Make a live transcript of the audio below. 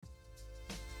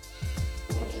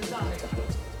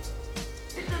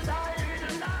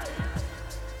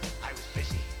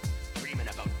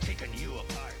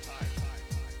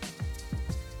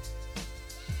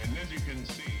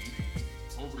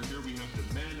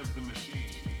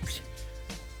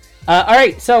All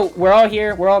right, so we're all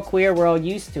here. We're all queer. We're all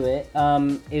used to it.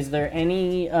 Is there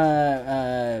any?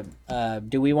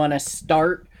 Do we want to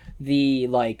start the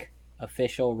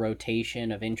official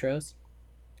rotation of intros?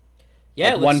 Yeah,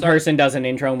 Like let's one start. person does an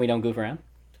intro and we don't goof around.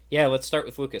 Yeah, let's start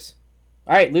with Lucas.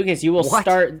 All right, Lucas, you will What?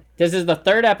 start. This is the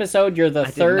third episode. You're the I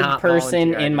did third not person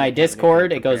volunteer. I in my didn't have anything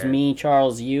Discord. It goes prepared. me,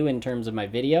 Charles, you in terms of my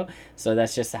video. So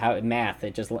that's just how math.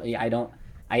 It just I don't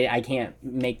I can't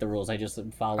make the rules. I just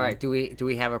follow All them. right, do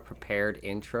we have a prepared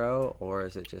intro or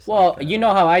is it just Well, like you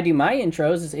know how I do my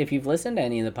intros if you've listened to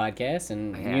any of the podcasts, I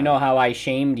and you have? know how I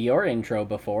shamed your intro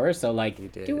before. So You do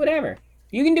did. whatever.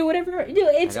 You can do whatever. I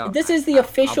don't. This is the I'll be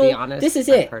official. honest. This is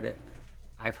I've it. heard it.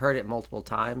 I've heard it multiple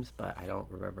times, but I don't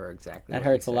remember exactly That what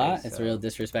you hurts a say. lot. It's a real So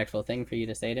disrespectful thing for you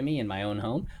to say to me in my own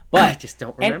home. I But just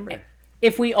don't and remember.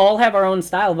 if we all have our own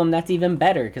style of them, that's even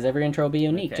better because every intro will be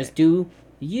unique. Okay, Just do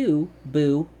you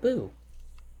boo boo.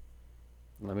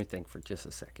 let me think for just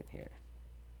a second here.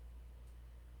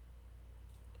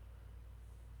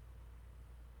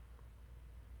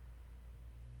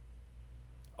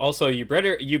 Also, you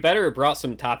better have brought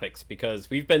some topics because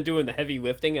we've been doing the heavy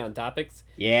lifting on topics.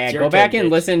 Yeah, It's your go back turn, and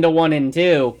bitch. listen to 1 and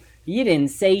 2. You didn't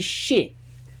say shit.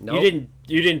 You Nope.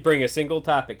 didn't bring a single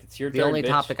topic. It's your The turn, only bitch.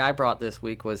 topic I brought this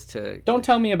week was to. Don't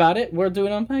tell me about it. We'll do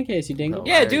it on podcast. You dingle.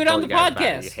 No, Yeah, I do already it on told the you guys about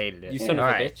it. You podcast. hated it. You son of All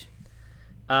a right.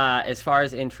 bitch. As far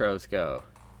as intros go,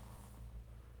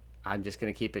 I'm just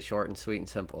gonna keep it short and sweet and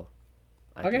simple.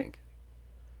 I Okay. think.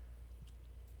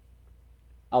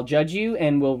 I'll judge you,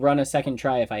 and we'll run a second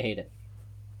try if I hate it.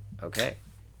 Okay.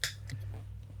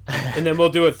 And then we'll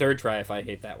do a third try if I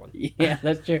hate that one. Yeah,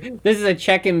 that's true. This is a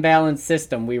check and balance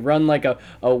system. We run like a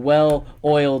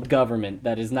well-oiled government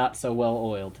that is not so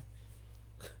well-oiled.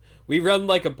 We run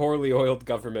like a poorly oiled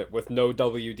government with no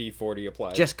WD-40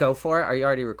 applied. Just go for it. Are you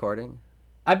already recording?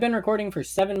 I've been recording for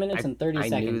 7 minutes I, and 30 I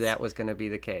seconds. knew that was going to be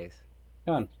the case.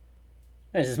 Come on.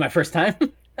 This is my first time.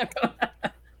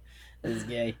 This is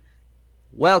gay.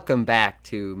 Welcome back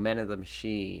to Men of the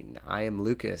Machine. I am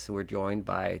Lucas. We're joined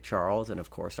by Charles and, of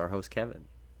course, our host, Kevin.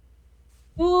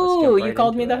 Ooh, jump you right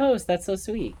called me into the it. host. That's so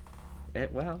sweet.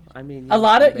 Well, I mean, A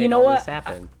lot of, made you know all what? this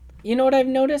happen. You know what I've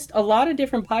noticed? A lot of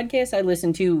different podcasts I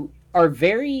listen to are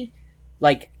very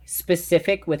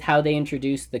specific with how they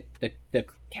introduce the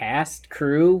cast,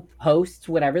 crew, hosts,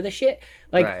 whatever the shit.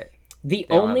 Like Right. the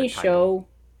They all have a only title. show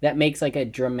that makes like a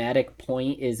dramatic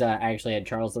point is I actually had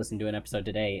Charles listen to an episode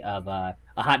today of a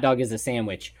hot dog is a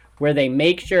sandwich, where they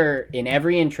make sure in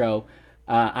every intro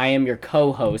I am your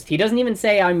co-host. He doesn't even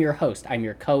say I'm your host. I'm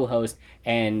your co-host,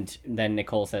 and then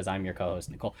Nicole says I'm your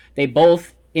co-host. Nicole. They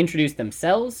both introduce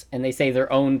themselves and they say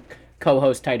their own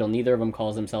co-host title. Neither of them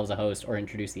calls themselves a host or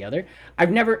introduce the other. I've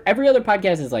never. Every other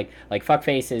podcast is like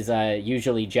fuckface is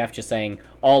usually Jeff just saying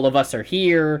all of us are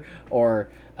here, or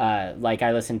like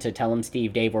I listen to Tell Him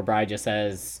Steve Dave where Bry just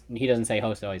says he doesn't say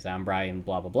host. Always I'm Brian.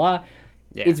 Blah blah blah.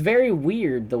 Yeah. It's very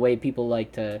weird the way people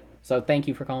like to. So thank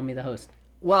you for calling me the host.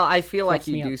 Well, I feel like Fucks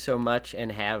you me do up. so much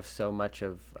and have so much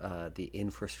of the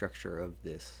infrastructure of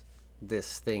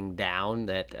this thing down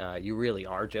that you really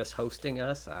are just hosting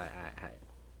us.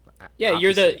 Yeah,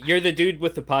 Obviously. you're the dude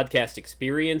with the podcast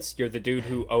experience. You're the dude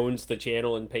who owns the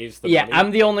channel and pays the Yeah, money.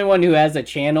 I'm the only one who has a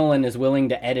channel and is willing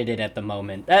to edit it at the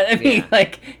moment. I mean,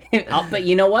 Yeah. but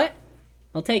you know what?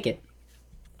 I'll take it.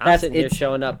 I'm sitting here it's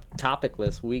showing up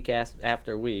topicless week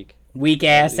after week. weak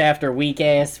ass after weak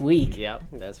ass week. Yep,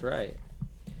 that's right.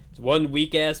 It's one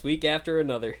weak ass week after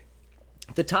another.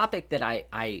 The topic that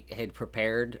I had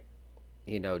prepared,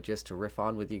 just to riff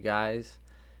on with you guys,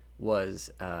 was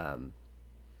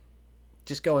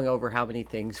just going over how many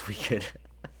things we could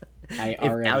I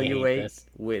already hate evaluate this.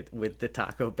 with the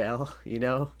Taco Bell,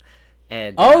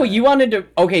 and Oh, you wanted to?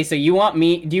 Okay, so you want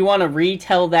me? Do you want to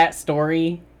retell that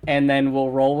story and then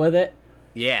we'll roll with it?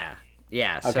 yeah.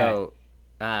 Okay. So,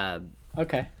 um,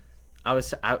 Okay.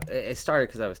 it started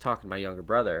because I was talking to my younger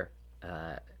brother,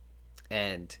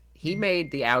 and he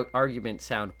made the argument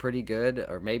sound pretty good,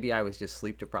 or maybe I was just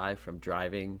sleep deprived from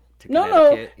driving to No,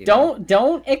 Connecticut.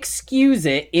 don't excuse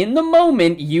it. In the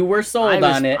moment, you were sold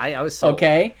on it. I was sold.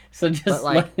 Okay, so just But,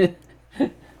 like,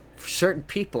 let- For certain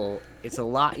people, it's a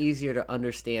lot easier to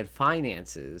understand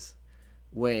finances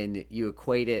when you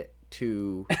equate it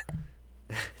to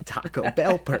Taco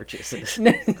Bell purchases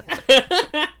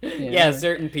Yeah,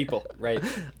 certain people, right?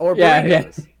 or Yeah, yeah.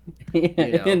 burritos.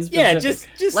 In Yeah,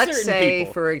 specific. just Let's certain say,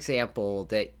 people. for example,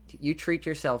 that you treat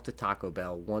yourself to Taco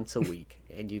Bell once a week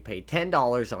and you pay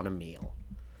 $10 on a meal,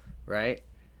 right?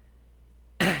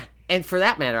 And for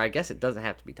that matter, I guess it doesn't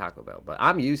have to be Taco Bell, but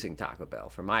I'm using Taco Bell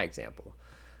for my example.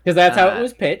 Because that's how it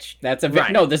was pitched. That's a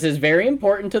right. no. This is very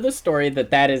important to the story.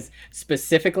 That is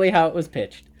specifically how it was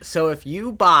pitched. So if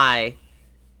you buy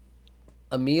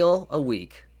a meal a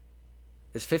week,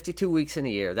 there's 52 weeks in a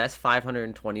year. That's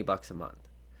 $520 a month.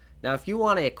 Now, if you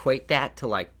want to equate that to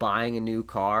like buying a new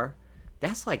car,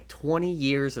 that's like 20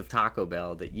 years of Taco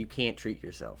Bell that you can't treat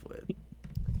yourself with.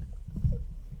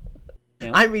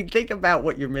 Yeah. I mean, think about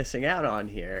what you're missing out on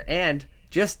here. And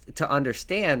just to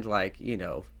understand, like,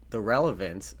 the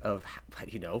relevance of,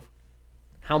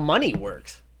 how money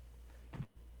works.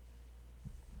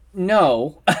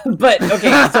 No, but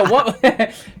okay. So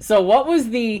what? So what was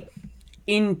the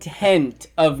intent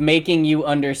of making you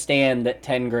understand that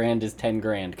 10 grand is 10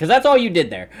 grand? Because that's all you did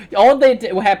there. All that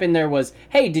happened there was,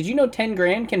 hey, did you know 10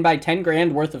 grand can buy 10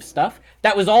 grand worth of stuff?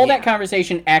 That was all that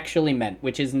conversation actually meant,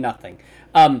 which is nothing.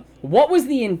 What was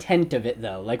the intent of it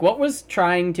though? Like, what was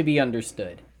trying to be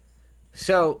understood?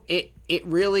 So it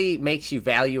really makes you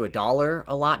value a dollar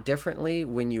a lot differently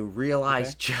when you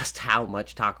realize just how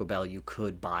much Taco Bell you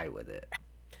could buy with it.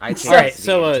 I think All right, that's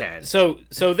the intent.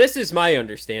 so this is my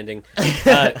understanding.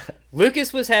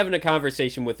 Lucas was having a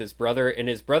conversation with his brother, and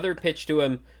his brother pitched to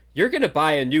him, "You're gonna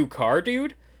buy a new car,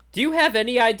 dude. Do you have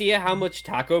any idea how much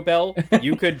Taco Bell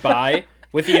you could buy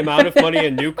with the amount of money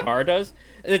a new car does?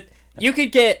 You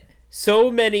could get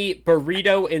so many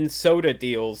burrito and soda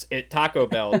deals at Taco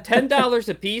Bell, $10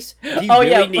 a piece. Do you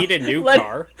really need a new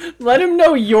car?" Let him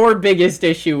know your biggest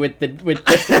issue with the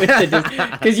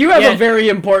because you have a very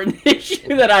important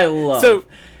issue that I love.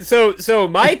 So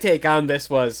my take on this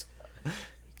was,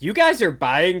 you guys are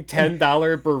buying $10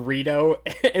 burrito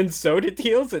and soda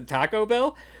deals at Taco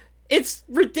Bell? It's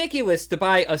ridiculous to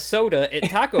buy a soda at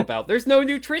Taco Bell. There's no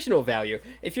nutritional value.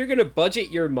 If you're gonna budget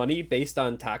your money based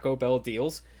on Taco Bell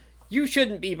deals, you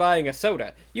shouldn't be buying a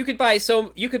soda. You could buy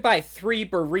 3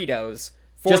 burritos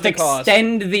for just the cost.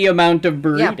 extend the amount of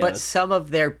burritos. Yeah, but some of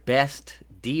their best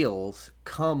deals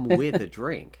come with a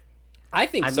drink. I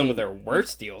think some of their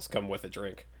worst deals come with a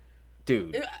drink.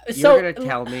 Dude, so- you're gonna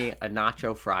tell me a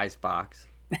nacho fries box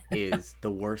is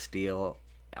the worst deal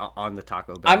on the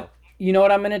Taco Bell? You know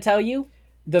what I'm going to tell you?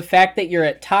 The fact that you're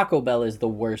at Taco Bell is the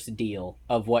worst deal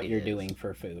of what you're doing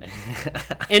for food.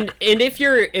 And if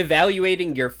you're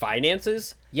evaluating your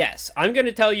finances, yes, I'm going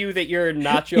to tell you that your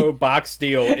nacho box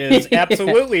deal is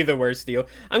absolutely the worst deal.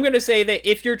 I'm going to say that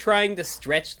if you're trying to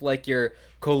stretch like your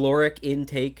caloric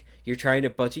intake, you're trying to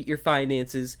budget your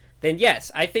finances, then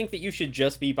yes, I think that you should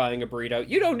just be buying a burrito.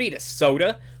 You don't need a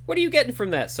soda. What are you getting from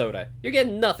that soda? You're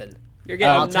getting nothing. You're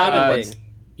getting not a thing.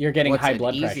 You're getting What's high an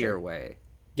blood easier pressure. way?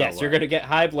 Yes, you're gonna get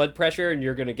high blood pressure, and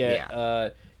you're gonna get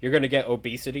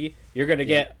obesity. You're gonna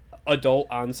get adult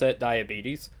onset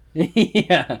diabetes.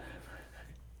 Yeah.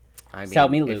 I mean, Tell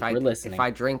me, Luke, if I, we're listening. If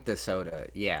I drink the soda,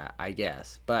 yeah, I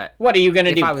guess. But What are you gonna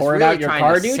if do? I was Pour it really out your trying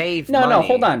car, to dude? save No, money,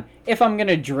 hold on. If I'm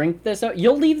gonna drink this,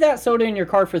 you'll leave that soda in your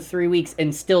car for 3 weeks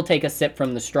and still take a sip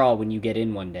from the straw when you get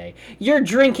in one day. You're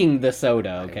drinking the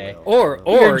soda, okay?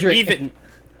 will.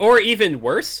 Or even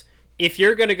worse, if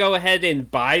you're gonna go ahead and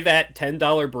buy that $10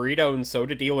 burrito and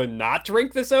soda deal and not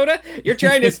drink the soda, you're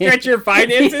trying to stretch your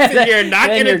finances and you're not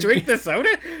gonna drink the soda.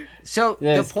 So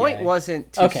This the point guy.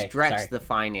 wasn't to Okay, stretch sorry. the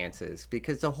finances,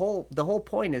 because the whole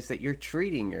point is that you're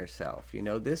treating yourself.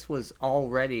 This was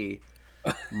already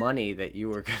money that you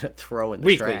were gonna throw in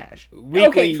the trash.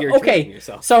 Weekly, you're treating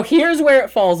yourself. So here's where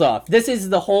it falls off. This is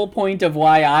the whole point of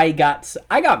why I got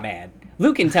mad.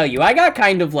 Luke can tell you, I got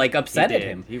kind of like upset He at did.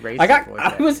 him. He raised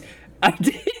his voice I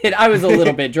did. I was a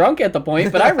little bit drunk at the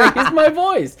point, but I raised my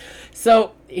voice.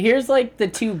 So here's like the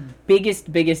two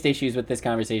biggest issues with this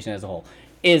conversation as a whole.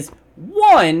 Is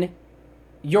one,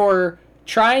 you're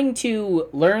trying to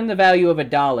learn the value of a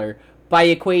dollar by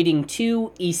equating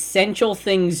two essential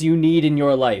things you need in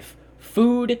your life: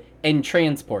 food and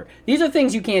transport. These are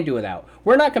things you can't do without.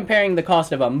 We're not comparing the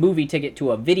cost of a movie ticket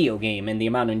to a video game and the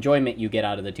amount of enjoyment you get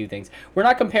out of the two things. We're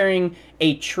not comparing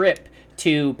a trip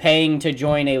to paying to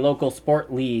join a local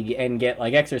sport league and get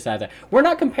like exercise. We're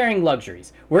not comparing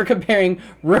luxuries. We're comparing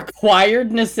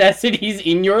required necessities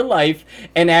in your life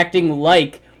and acting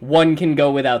like one can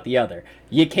go without the other.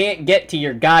 You can't get to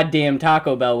your goddamn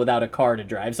Taco Bell without a car to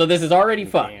drive. So this is already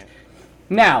fucked.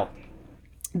 Now,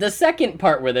 the second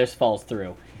part where this falls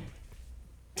through.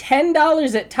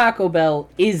 $10 at Taco Bell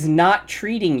is not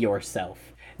treating yourself.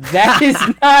 That is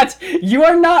not, you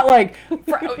are not like,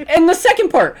 and the second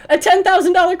part, a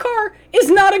 $10,000 car is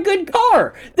not a good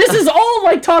car. This is all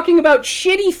like talking about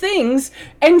shitty things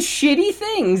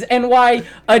and why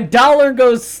a dollar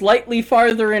goes slightly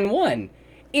farther in one.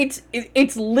 It's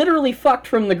literally fucked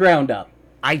from the ground up.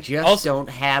 I just don't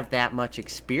have that much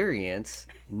experience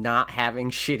not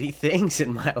having shitty things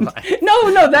in my life.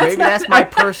 No, that's Maybe not. that's my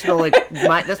personal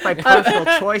that's my personal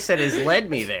choice that has led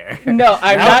me there. No,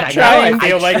 I'm Now- not now trying. I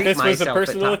feel like treat this was a myself at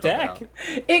personal Taco attack.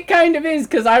 Bell. It kind of is,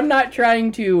 because I'm not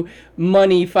trying to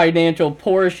money financial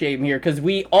poor shame here, because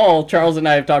Charles and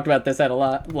I have talked about this at a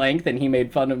lot length, and he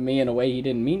made fun of me in a way he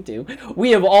didn't mean to.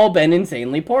 We have all been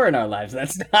insanely poor in our lives.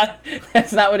 That's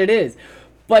not what it is.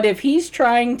 But if he's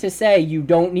trying to say you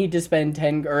don't need to spend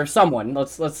 10, or someone,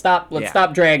 let's stop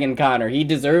dragging Connor. He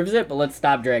deserves it, but let's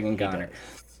stop dragging Connor.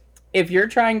 If you're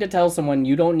trying to tell someone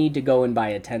you don't need to go and buy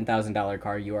a $10,000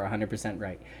 car, you are 100%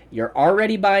 right. You're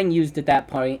already buying used at that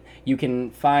point. You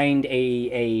can find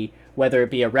a whether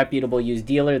it be a reputable used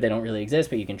dealer, they don't really exist,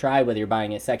 but you can try, whether you're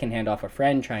buying it secondhand off a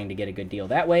friend, trying to get a good deal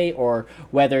that way, or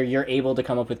whether you're able to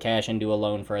come up with cash and do a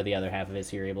loan for the other half of it,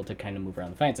 so you're able to kind of move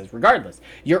around the finances. Regardless,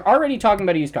 you're already talking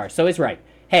about a used car, so it's right.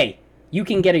 Hey, you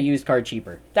can get a used car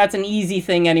cheaper. That's an easy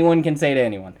thing anyone can say to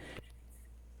anyone.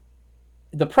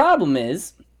 The problem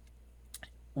is,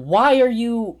 why are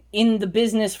you in the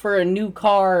business for a new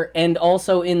car and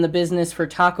also in the business for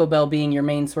Taco Bell being your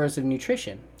main source of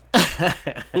nutrition?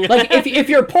 Like, if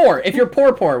you're poor,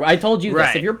 I told you this,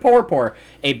 Right. if you're poor,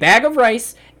 a bag of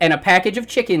rice and a package of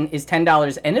chicken is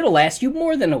 $10, and it'll last you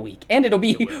more than a week, and it'll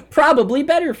be probably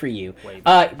better for you.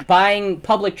 Buying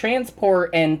public transport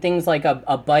and things like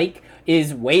a bike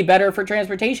is way better for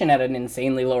transportation at an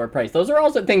insanely lower price. Those are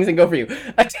also things that go for you.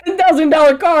 A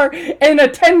 $10,000 car and a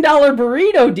 $10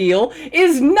 burrito deal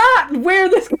is not where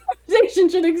this conversation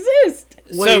should exist.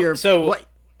 What?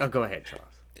 Oh, go ahead, Charles.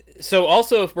 So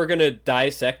also, if we're going to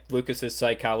dissect Lucas's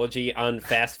psychology on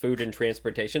fast food and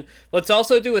transportation, let's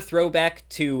also do a throwback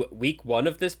to week 1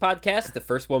 of this podcast, the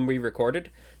first one we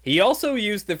recorded. He also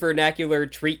used the vernacular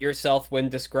treat yourself when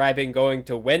describing going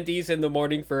to Wendy's in the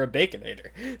morning for a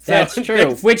Baconator. So That's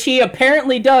true. Which he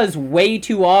apparently does way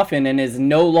too often and is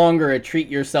no longer a treat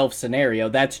yourself scenario.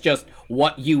 That's just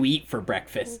what you eat for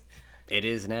breakfast. It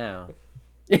is now.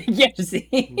 Yeah,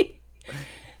 see?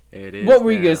 It is. What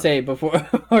were you now. going to say before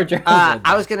Charles?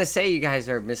 I was gonna say you guys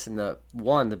are missing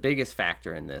the biggest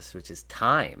factor in this, which is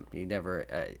time. You never,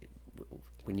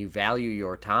 when you value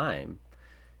your time,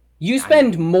 You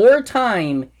spend more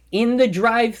time in the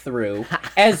drive-thru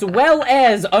as well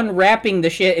as unwrapping the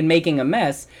shit and making a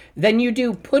mess than you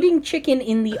do putting chicken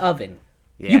in the oven.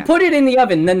 Yeah. You put it in the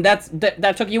oven, then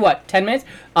that took you what, 10 minutes?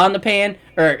 On the pan,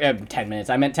 or 10 minutes,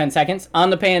 I meant 10 seconds.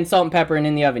 On the pan, salt and pepper, and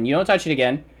in the oven. You don't touch it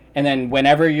again. And then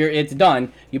whenever it's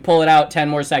done, you pull it out 10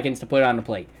 more seconds to put it on the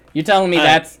plate. You're telling me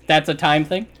that's a time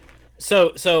thing?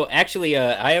 So actually,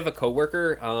 I have a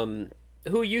coworker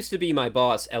who used to be my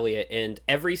boss, Elliot, and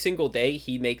every single day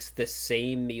he makes the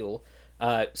same meal,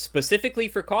 specifically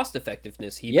for cost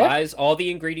effectiveness. He buys all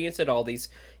the ingredients at Aldi's.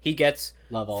 He gets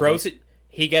frozen.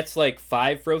 He gets like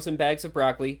 5 frozen bags of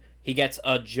broccoli. He gets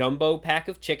a jumbo pack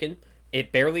of chicken.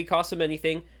 It barely costs him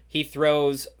anything. He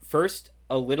throws first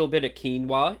a little bit of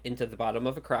quinoa into the bottom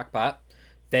of a crock pot.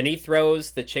 Then he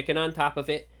throws the chicken on top of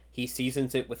it. He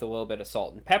seasons it with a little bit of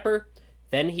salt and pepper.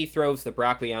 Then he throws the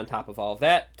broccoli on top of all of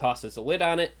that, tosses a lid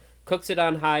on it, cooks it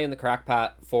on high in the crock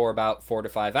pot for about 4 to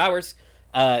 5 hours.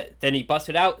 Then he busts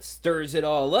it out, stirs it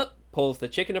all up, pulls the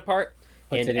chicken apart.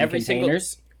 Puts and it in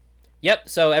containers? Yep,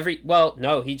 so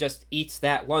he just eats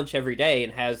that lunch every day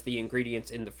and has the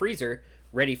ingredients in the freezer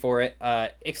ready for it,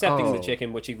 excepting the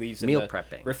chicken, which he leaves in meal the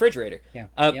prepping. refrigerator. Yeah.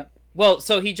 Yep. Well,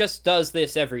 so he just does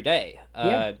this every day.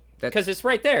 Yeah. Because it's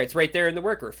right there. It's right there in the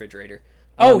work refrigerator.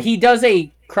 He does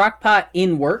a crock pot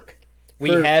in work?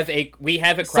 We have a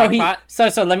crock pot.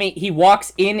 He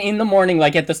walks in the morning,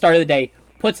 like at the start of the day,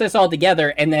 puts this all together,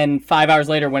 and then 5 hours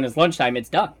later when it's lunchtime, it's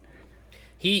done.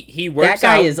 He works That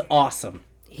guy out. is awesome.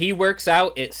 He works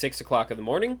out at 6 o'clock in the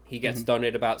morning. He gets done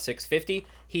at about 6:50.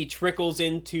 He trickles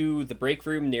into the break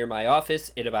room near my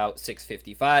office at about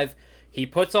 6:55. He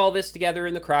puts all this together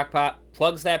in the crock pot,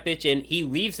 plugs that bitch in. He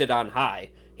leaves it on high.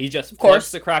 He just plugs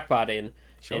the crock pot in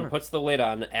and puts the lid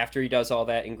on after he does all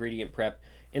that ingredient prep.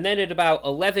 And then at about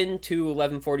 11 to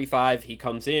 11:45, he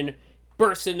comes in,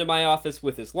 bursts into my office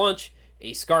with his lunch.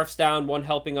 He scarfs down one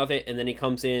helping of it, and then he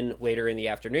comes in later in the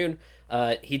afternoon.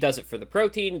 He does it for the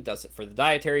protein, does it for the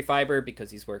dietary fiber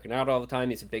because he's working out all the time.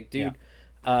 He's a big dude.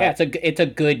 Yeah, it's a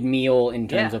good meal in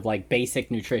terms of like basic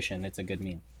nutrition. It's a good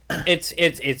meal.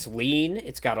 It's lean.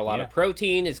 It's got a lot of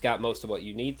protein. It's got most of what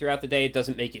you need throughout the day. It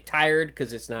doesn't make you tired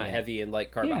because it's not heavy in like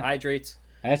carbohydrates.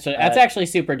 That's actually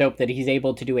super dope that he's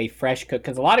able to do a fresh cook,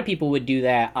 because a lot of people would do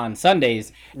that on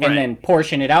Sundays and then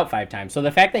portion it out 5 times. So the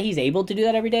fact that he's able to do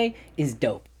that every day is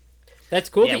dope. That's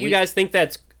cool that you guys think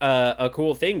that's a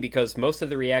cool thing, because most of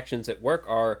the reactions at work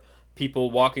are people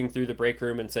walking through the break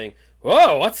room and saying,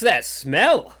 Whoa, what's that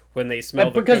smell? When they smell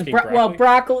But the because cooking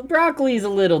broccoli. broccoli's a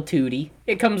little tooty.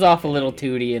 It comes off a little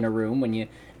tooty in a room when you.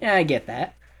 Yeah, I get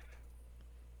that.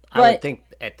 I would But think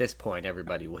at this point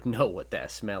everybody would know what that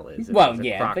smell is. if Well, there's a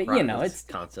yeah, crock but, pot it's- that's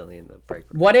constantly in the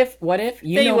break room. what if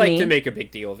you They know like me? to make a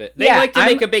big deal of it. They Yeah, like to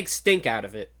I'm- make a big stink out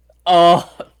of it. Oh,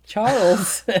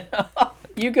 Charles,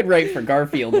 you could write for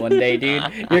Garfield one day, dude.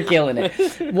 You're killing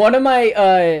it. One of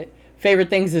my favorite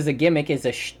things as a gimmick is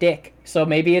a shtick. So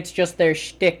maybe it's just their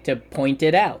shtick to point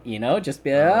it out, Just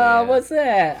be like, yeah. what's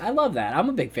that? I love that. I'm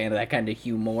a big fan of that kind of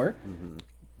humor.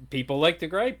 People like to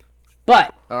gripe.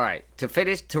 But, All right,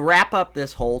 to wrap up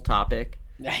this whole topic,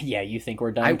 yeah, you think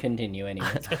we're done? Continue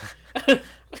anyways.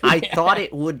 I thought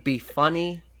it would be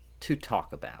funny to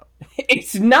talk about.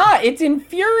 It's not. It's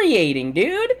infuriating,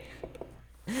 dude.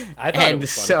 I thought it And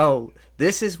was funny. so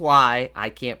this is why I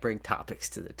can't bring topics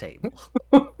to the table.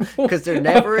 Because they're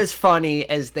never as funny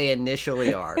as they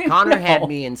initially are. Connor had No.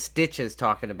 me in stitches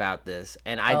talking about this,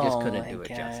 and I just Oh couldn't my do it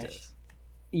gosh. justice.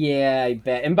 Yeah, I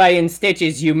bet. And by in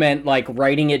stitches, you meant like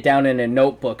writing it down in a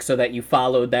notebook so that you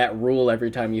followed that rule every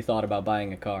time you thought about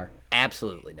buying a car.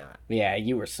 Absolutely not. Yeah,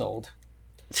 you were sold.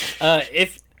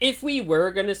 If we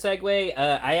were gonna segue,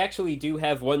 I actually do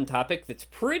have one topic that's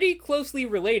pretty closely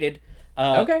related.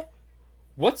 Okay.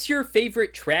 What's your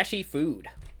favorite trashy food?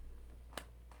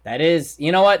 That is,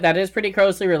 you know what? That is pretty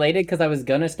closely related because I was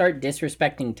going to start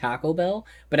disrespecting Taco Bell,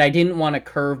 but I didn't want to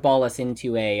curveball us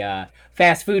into a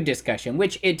fast food discussion,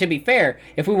 which, to be fair,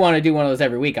 if we want to do one of those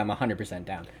every week, I'm 100%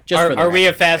 down. Just for the Are we a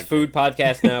record. fast food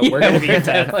podcast now? We're Yeah, gonna be a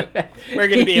definitely- we're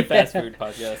gonna be a fast Yeah. food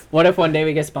podcast. What if one day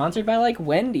we get sponsored by, like,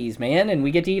 Wendy's, man, and we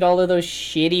get to eat all of those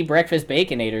shitty breakfast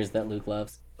baconators that Luke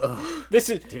loves? This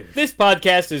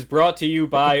podcast is brought to you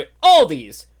by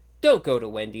Aldi's. Don't go to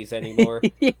Wendy's anymore.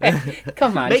 Yeah.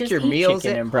 Come on, Make just your eat meals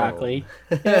chicken at and broccoli.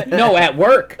 No, at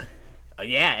work.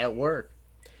 Yeah, at work.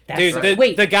 That's Dude, right.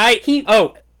 Wait, the guy. he-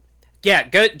 Oh, yeah.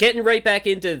 Getting right back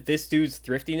into this dude's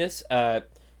thriftiness.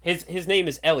 His name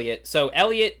is Elliot. So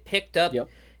Elliot picked up Yep.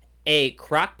 a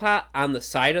crock pot on the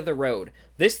side of the road.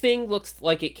 This thing looks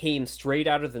like it came straight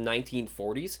out of the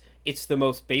 1940s. It's the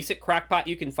most basic crock pot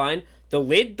you can find. The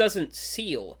lid doesn't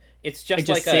seal. It's just it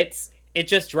just like sits. it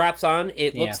just drops on.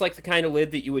 It Yeah. looks like the kind of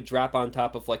lid that you would drop on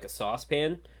top of like a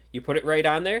saucepan. You put it right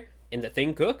on there, and the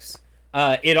thing cooks.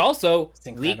 It also It's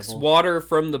leaks incredible. water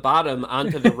from the bottom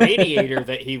onto the radiator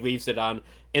that he leaves it on,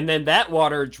 and then that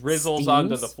water drizzles onto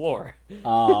the Steams? floor.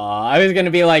 I was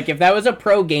gonna be like, if that was a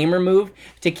pro gamer move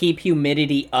to keep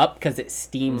humidity up because it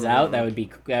steams out, that would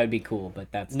be cool.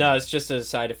 But that's No, it's just a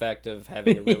side effect of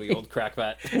having a really old crack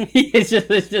pot.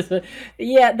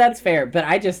 yeah, that's fair. But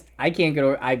I can't get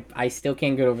over. I still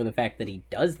can't get over the fact that he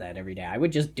does that every day. I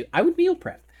would meal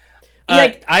prep.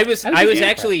 Like I was I would do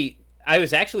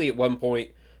actually at one point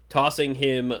tossing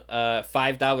him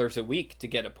 $5 a week to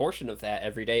get a portion of that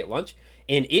every day at lunch,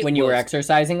 and it when you were was-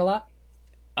 exercising a lot.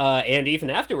 and even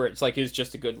afterwards, like it was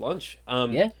just a good lunch.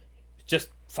 Yeah. Just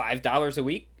 $5 a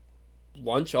week,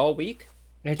 lunch all week.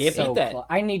 It's Can't beat so that.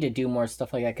 I need to do more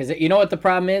stuff like that because you know what the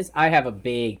problem is. I have a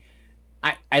big.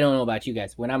 I don't know about you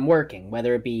guys. When I'm working,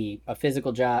 whether it be a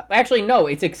physical job, actually no,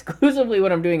 it's exclusively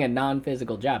when I'm doing a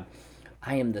non-physical job.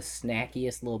 I am the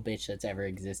snackiest little bitch that's ever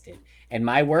existed, and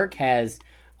my work has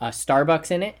a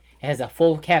Starbucks in it. It has a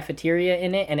full cafeteria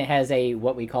in it, and it has a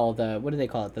what we call what do they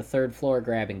call it? The third floor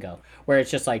grab and go, where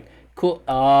it's just like cool.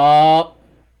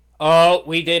 Oh,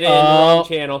 we did it in the wrong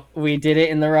channel. We did it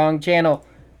in the wrong channel.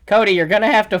 Cody, you're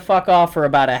gonna have to fuck off for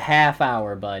about a half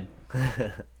hour, bud.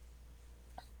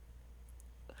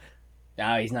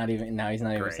 No, he's not even. No, he's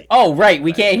not even. Great. Oh, right.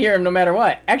 We can't hear him no matter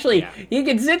what. Actually, he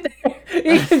can sit there.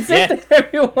 He can sit Yeah. there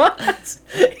if he wants.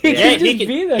 He can just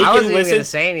be there. He I can wasn't even listen. gonna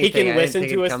say anything. He can I didn't listen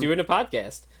think to it'd us come doing a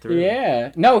podcast. through.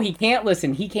 Yeah. No, he can't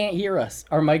listen. He can't hear us.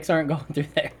 Our mics aren't going through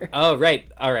there. Oh, right.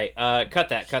 All right. Cut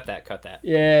that.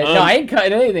 Yeah. No, I ain't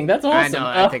cutting anything. That's I awesome. know.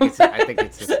 I think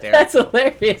it's hysterical. That's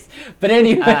hilarious. But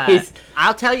anyways,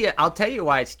 I'll tell you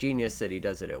why it's genius that he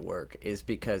does it at work is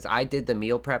because I did the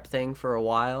meal prep thing for a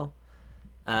while.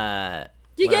 You when I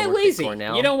get worked at lazy.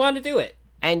 Cornell. You don't want to do it.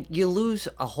 And you lose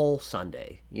a whole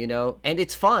Sunday, and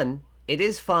it's fun. It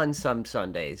is fun some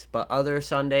Sundays, but other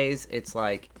Sundays it's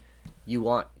like you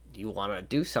want to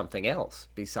do something else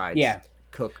besides Yeah.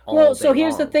 cook all well, day so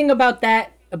here's the long. thing about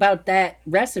that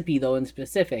recipe though in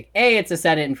specific. A, it's a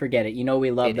set it and forget it.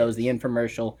 We love It those, is. the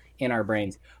infomercial in our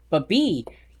brains. But B,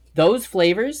 those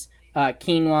flavors,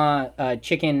 quinoa,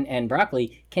 chicken, and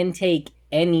broccoli can take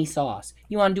any sauce.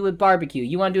 You want to do it barbecue,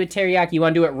 you want to do it teriyaki, you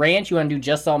want to do it ranch, you want to do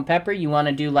just salt and pepper, you want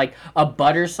to do like a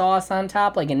butter sauce on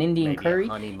top, like an Indian Maybe curry. a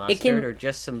honey It mustard can or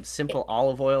just some simple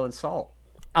olive oil and salt.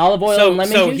 olive oil So- and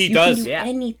lemon so juice. he You does- can do yeah.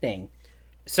 anything.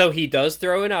 So he does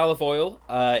throw in olive oil.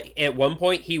 At one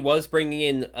point, he was bringing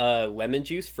in lemon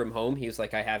juice from home. He was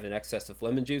like, I have an excess of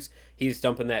lemon juice. He's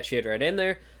dumping that shit right in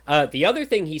there. The other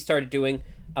thing he started doing,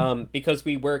 because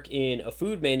we work in a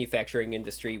food manufacturing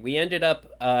industry, we ended up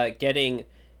getting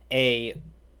a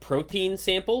protein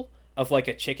sample of like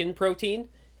a chicken protein.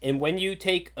 And when you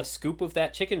take a scoop of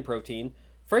that chicken protein,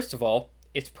 first of all,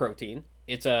 it's protein.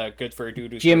 It's good for a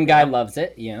dude who's Jim working Guy out. loves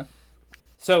it. Yeah.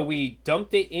 So we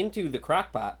dumped it into the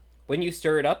crock pot. When you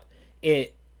stir it up,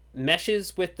 it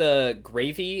meshes with the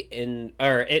gravy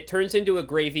or it turns into a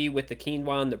gravy with the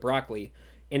quinoa and the broccoli,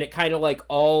 and it kind of like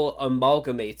all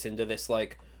amalgamates into this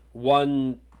like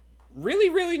one really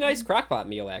really nice crock pot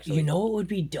meal actually. You know what would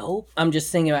be dope? I'm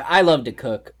just thinking about, I love to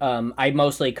cook. I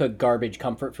mostly cook garbage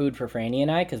comfort food for Franny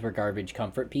and I because we're garbage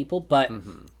comfort people. But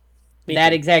Me that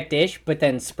too. exact dish, but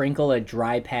then sprinkle a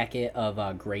dry packet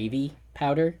of gravy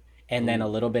powder and then a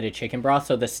little bit of chicken broth.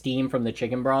 So the steam from the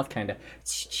chicken broth kind of.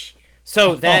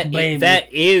 So baby.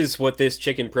 that is what this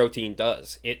chicken protein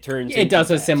does. It turns It into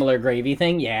does a that. similar gravy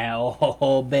thing. Yeah.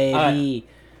 Oh, baby.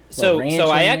 So ranch so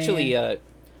I in actually there.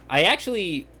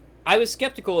 I was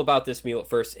skeptical about this meal at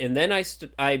first, and then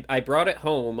I brought it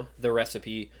home, the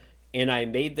recipe, and I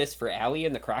made this for Allie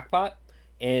in the crock pot,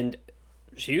 and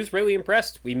she was really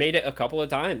impressed. We made it a couple of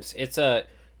times. It's a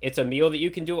meal that you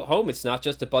can do at home. It's not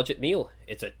just a budget meal.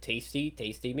 It's a tasty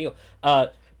meal.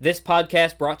 This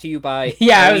podcast brought to you by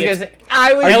Yeah, I was Elliot's- gonna say.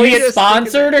 Are you just thinking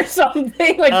sponsored or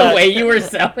something? Like the Uh, way you were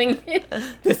selling it.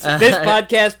 this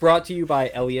podcast brought to you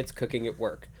by Elliot's Cooking at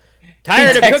Work.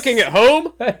 Tired of Text- cooking at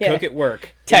home? Yeah. Cook at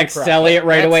work. Text In the crock Elliot pot.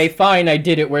 right That's- away. Fine, I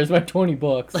did it. Where's my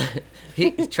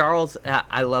 $20? Charles,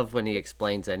 I love when he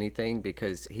explains anything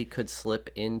because he could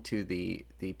slip into the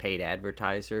paid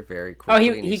advertiser very Oh, quickly.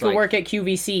 and he he's could like, work at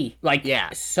QVC like Yeah.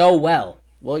 so well.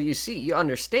 Well, you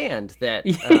understand that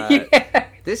Yeah.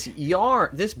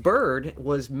 this bird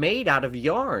was made out of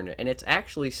yarn, and it's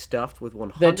actually stuffed with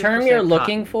 100%. The term you're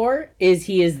looking cotton. for is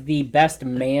he is the best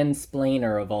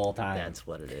mansplainer of all time. That's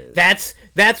what it is.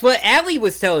 That's what Allie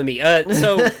was telling me.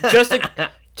 So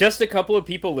just a couple of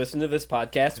people listen to this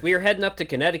podcast. We are heading up to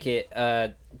Connecticut,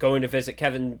 going to visit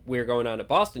Kevin. We're going on a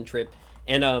Boston trip,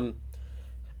 and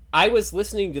I was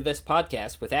listening to this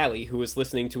podcast with Allie, who was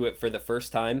listening to it for the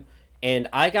first time, and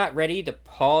I got ready to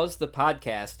pause the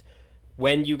podcast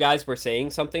when you guys were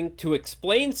saying something to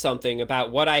explain something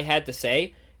about what I had to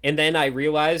say, and then I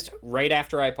realized right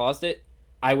after I paused it,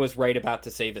 I was right about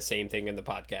to say the same thing in the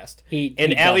podcast. He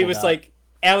Allie doubled was up. like,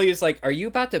 "Are you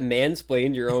about to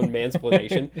mansplain your own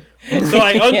mansplanation?" So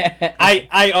Yeah.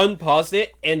 I unpaused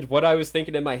it, and what I was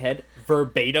thinking in my head,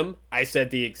 verbatim, I said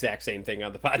the exact same thing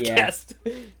on the podcast.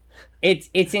 It's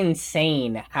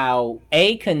insane how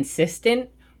consistent,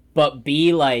 but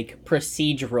like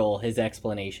procedural his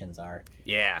explanations are.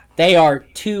 Yeah. They are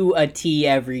to a T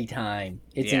every time.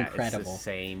 It's Yeah, incredible. It's the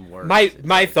same word.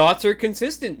 My thoughts are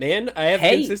consistent, man. I have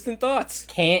Hey. consistent thoughts.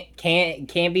 Can't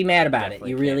be mad about it.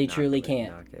 You really truly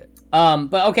can't.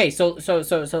 But okay, so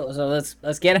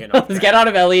let's get Get off let's get out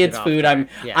of Elliot's Get off food. track.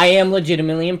 Yeah. I am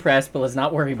legitimately impressed, but let's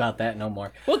not worry about that no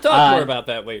more. We'll talk more Uh, about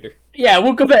that later. Yeah,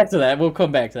 we'll come back to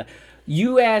that.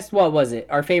 You asked what was it?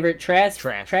 Our favorite trash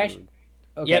Trash. Okay.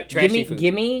 Yep, trashy food.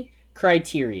 Give me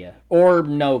criteria or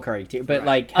no criteria, but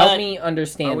like help me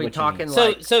understand. Are we what talking you mean. So-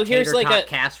 like so here's tater like tot a-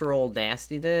 casserole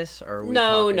nastiness, or are we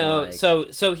No, talking no.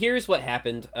 like- So here's what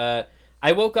happened.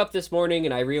 I woke up this morning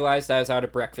and I realized I was out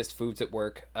of breakfast foods at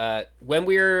work. When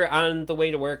we were on the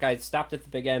way to work, I stopped at the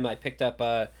Big M. I picked up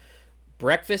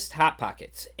breakfast Hot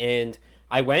Pockets, and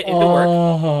I went into work.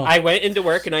 Oh. I went into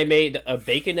work and I made a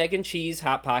bacon, egg, and cheese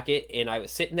Hot Pocket, and I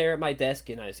was sitting there at my desk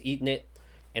and I was eating it,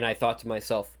 and I thought to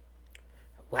myself,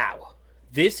 wow,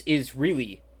 this is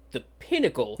really the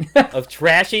pinnacle of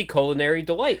trashy culinary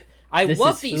delight. I This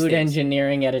love is these food things.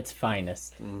 engineering at its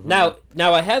finest. Now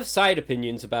I have side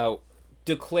opinions about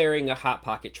declaring a Hot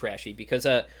Pocket trashy, because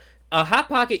a Hot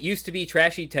Pocket used to be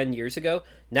trashy 10 years ago.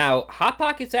 Now, Hot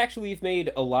Pockets actually have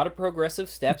made a lot of progressive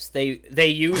steps. They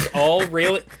use all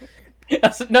real...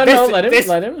 No, let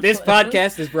him. This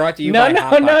podcast is brought to you No, by no,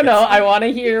 Hot no, Pockets. no. I want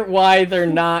to hear why they're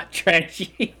not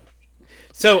trashy.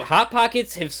 So, Hot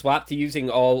Pockets have swapped to using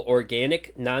all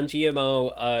organic,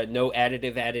 non-GMO, no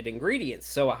additive added ingredients.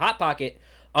 So, a Hot Pocket,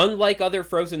 unlike other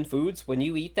frozen foods, when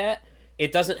you eat that,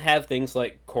 it doesn't have things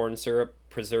like corn syrup,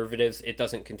 preservatives. It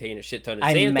doesn't contain a shit ton of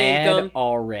I'm xanthan mad gum.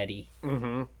 already. It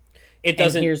And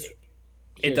doesn't. here's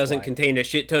It doesn't why. contain a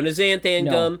shit ton of xanthan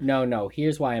No, gum. no.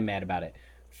 Here's why I'm mad about it.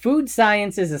 Food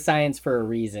science is a science for a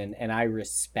reason, and I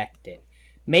respect it.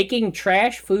 Making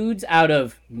trash foods out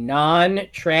of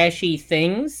non-trashy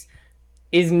things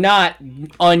is not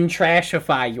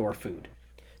untrashify your food.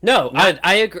 No,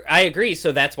 I agree.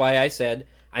 So that's why I said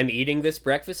I'm eating this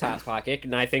breakfast hot pocket,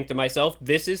 and I think to myself,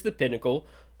 this is the pinnacle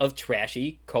of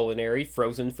trashy culinary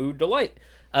frozen food delight.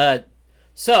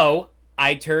 So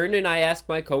I turned and I asked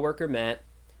my coworker Matt,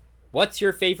 "What's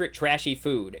your favorite trashy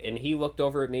food?" And he looked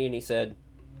over at me and he said,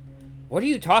 "What are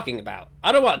you talking about?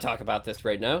 I don't want to talk about this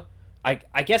right now. I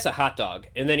guess a hot dog."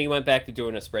 And then he went back to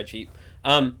doing a spreadsheet.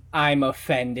 I'm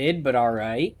offended, but all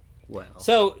right. Well,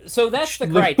 So that's the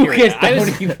criteria. Lucas,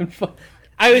 don't even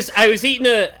I was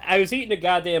eating a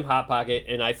goddamn hot pocket,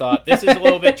 and I thought this is a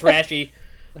little bit trashy.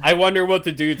 I wonder what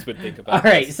the dudes would think about.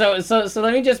 All right, this. so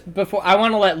let me just before I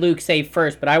want to let Luke say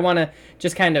first, but I want to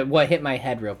just kind of what hit my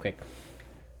head real quick.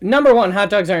 Number one, hot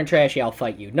dogs aren't trashy. I'll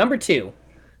fight you. Number two,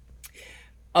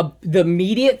 the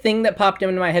immediate thing that popped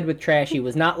into my head with trashy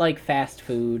was not like fast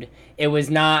food. It was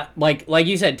not like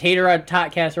you said, tater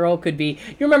tot casserole could be.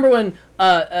 You remember when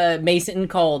Mason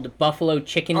called buffalo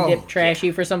chicken dip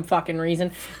trashy for some fucking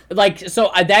reason? Like, so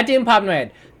that didn't pop in my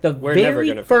head. The We're never very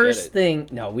gonna forget first it. thing,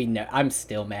 no, I'm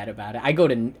still mad about it. I go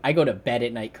to bed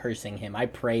at night cursing him. I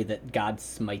pray that God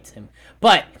smites him.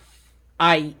 But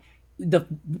the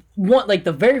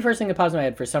very first thing that pops in my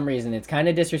head for some reason, it's kind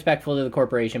of disrespectful to the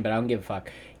corporation, but I don't give a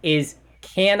fuck, is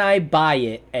can I buy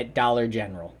it at Dollar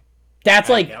General? That's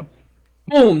like,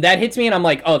 boom, that hits me and I'm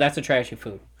like, oh, that's a trashy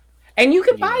food. And you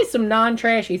can buy some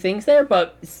non-trashy things there,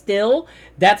 but still,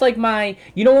 that's like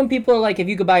when people are like, if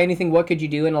you could buy anything, what could you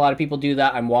do? And a lot of people do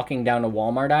that. I'm walking down a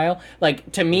Walmart aisle. Like,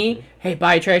 to me, hey,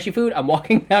 buy trashy food. I'm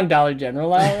walking down Dollar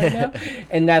General aisle right now.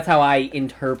 And that's how I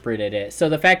interpreted it. So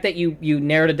the fact that you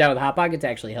narrowed it down with Hot Pockets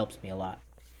actually helps me a lot.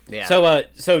 yeah.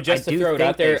 So just to throw it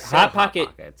out there, Hot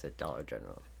Pockets at Dollar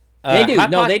General. They do.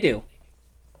 Hot They do.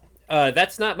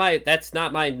 That's not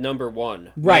my number one.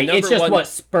 My Right. number It's just one... what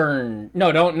spurned.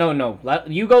 No, don't. No.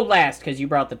 You go last because you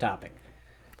brought the topic.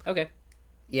 Okay.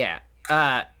 Yeah.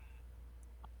 I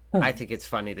think it's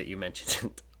funny that you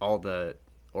mentioned all the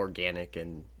organic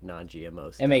and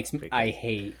non-GMO stuff. It makes me. because I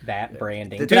hate that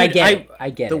branding. Dude, But I get it. I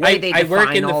get the it. way they I work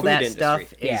define in the all food that industry.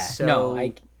 stuff is Yeah. so...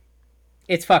 No.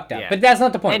 It's fucked up. Yeah. But that's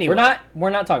not the point. Anyway. We're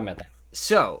not talking about that.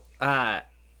 So,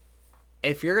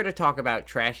 if you're gonna talk about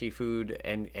trashy food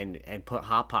and put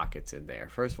Hot Pockets in there,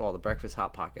 first of all, the breakfast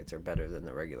Hot Pockets are better than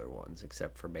the regular ones,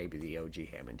 except for maybe the OG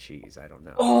ham and cheese. I don't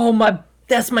know. Oh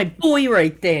that's my boy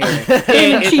right there.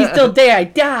 And cheese till day I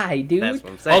die, dude. That's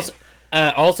what I'm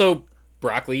saying. Also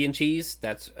broccoli and cheese.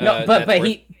 That's No, that's but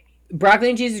worth- broccoli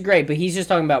and cheese is great, but he's just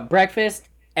talking about breakfast,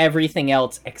 everything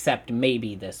else except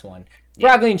maybe this one.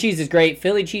 Broccoli and cheese is great.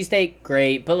 Philly cheesesteak,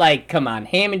 great, but like, come on,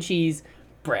 ham and cheese,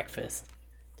 breakfast.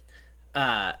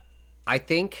 I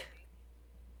think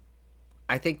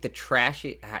the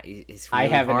trashy is. I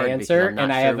Really have an hard because answer, I'm not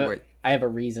and sure I have a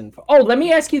reason for. Oh, let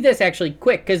me ask you this actually,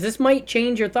 quick, because this might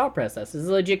change your thought process. This is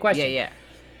a legit question. Yeah.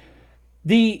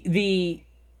 The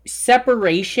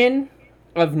separation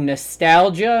of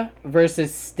nostalgia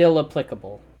versus still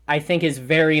applicable, I think, is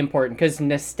very important, because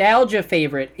nostalgia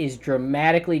favorite is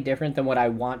dramatically different than what I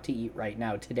want to eat right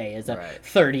now today as a Right.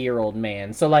 30-year-old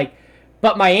man. So like,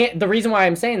 but the reason why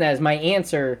I'm saying that is my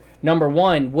answer number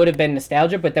one would have been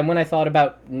nostalgia, but then when I thought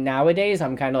about nowadays,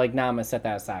 I'm kind of like, nah, I'm gonna set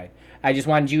that aside. I just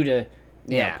wanted you to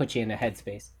put you in a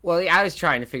headspace. Well, I was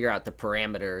trying to figure out the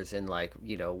parameters and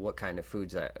what kind of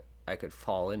foods I could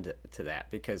fall into that,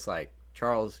 because like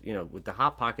Charles, with the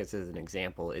Hot Pockets as an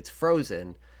example, it's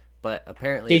frozen, but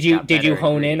apparently Did it's you got did you better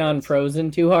hone in on ingredients. Frozen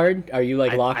too hard? Are you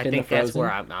like locked I in the think Frozen? that's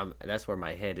where that's where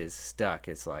my head is stuck.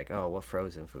 It's like, oh, what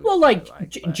frozen food? Well, do I like,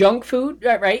 but- junk food,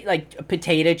 right? Like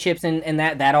potato chips and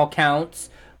that all counts.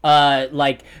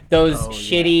 Like those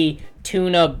shitty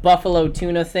buffalo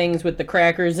tuna things with the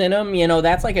crackers in them.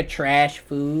 That's like a trash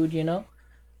food.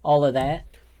 All of that.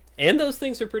 and those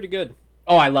things are pretty good.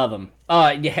 Oh, I love them.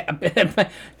 Yeah.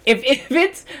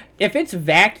 if it's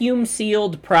vacuum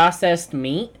sealed processed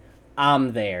meat,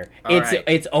 I'm there. right.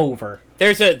 It's over.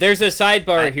 There's a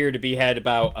sidebar here to be had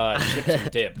about chips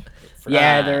and dip.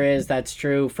 Yeah, there is. That's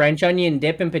true. French onion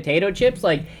dip and potato chips.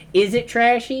 Like, is it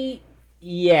trashy?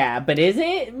 Yeah, but is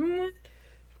it?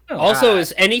 Also,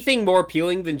 is anything more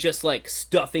appealing than just like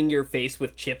stuffing your face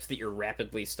with chips that you're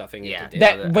rapidly stuffing Yeah. into dip?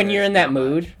 That when you're in that not much.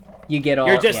 mood, you get all.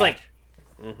 You're just yeah. like,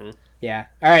 Yeah.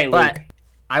 All right, But Luke.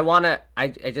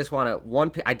 I just wanna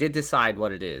I did decide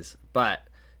what it is, but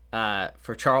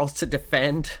for Charles to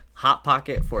defend Hot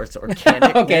Pocket for its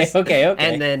organic, Okay.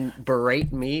 and then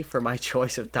berate me for my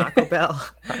choice of Taco Bell.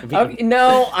 I mean, Okay,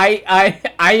 no, I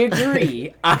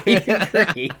agree. I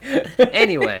agree.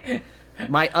 anyway,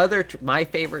 my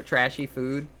favorite trashy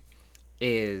food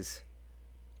is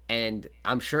And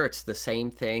I'm sure it's the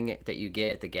same thing that you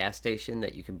get at the gas station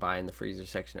that you can buy in the freezer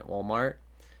section at Walmart.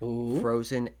 Ooh.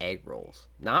 Frozen egg rolls.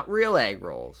 Not real egg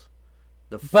rolls.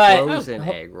 The But- frozen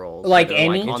egg rolls. like that are,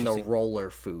 any- on the Interesting. roller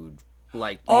food.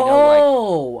 Like, you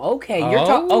know, Okay. You're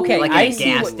talking. Okay, like I a see.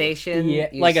 gas what- station. Yeah,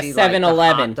 you like a see,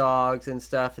 7-Eleven. hot dogs and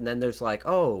stuff, and then there's like,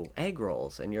 oh, egg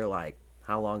rolls, and you're like,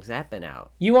 how long's that been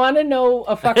out? You want to know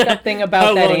a fucked up thing How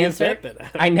about that long has answer? that been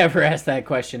out? I never asked that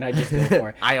question. I just go for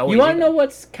it. I always You want do to know that.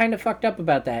 what's kind of fucked up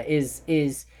about that is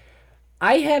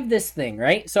I have this thing,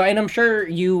 right? So, and I'm sure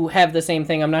you have the same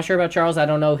thing. I'm not sure about Charles. I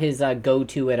don't know his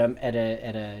go-to at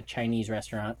a Chinese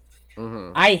restaurant.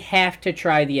 Mm-hmm. I have to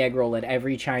try the egg roll at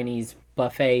every Chinese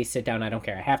buffet. Sit down. I don't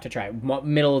care. I have to try it.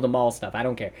 Middle of the mall stuff. I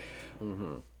don't care.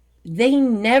 Mm-hmm. They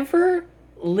never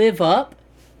live up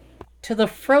to the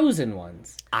frozen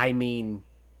ones. I mean,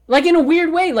 Like in a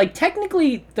weird way, like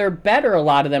technically they're better. A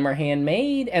lot of them are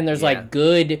handmade, and there's Yeah. like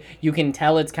good. You can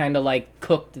tell it's kind of like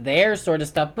cooked there, sort of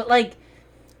stuff. But like,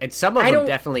 and some of I them don't-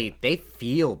 definitely they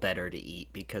feel better to eat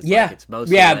because Yeah. like, it's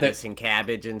mostly Yeah, the lettuce and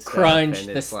cabbage and stuff. crunch, and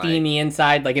the it's like- steamy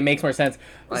inside, like it makes more sense.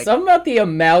 Like- Something about the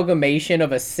amalgamation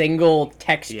of a single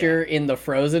texture in the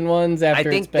frozen ones I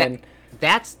after think it's been,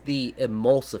 that's the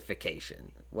emulsification.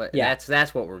 Yeah.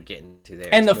 that's what we're getting to there.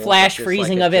 and the It's more flash just like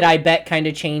freezing a of it, joke. I bet, kind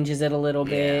of changes it a little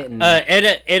bit. And,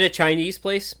 At a Chinese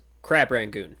place, crab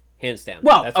rangoon, hands down.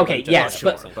 Well, That's what okay, I'm just yes,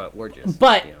 talking but- about. but we're just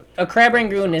But you know, a crab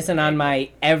rangoon isn't on my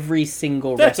every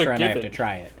single That's a restaurant I have to given.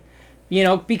 try it. You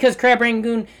know, because crab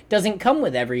rangoon doesn't come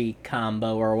with every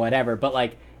combo or whatever, but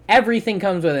like everything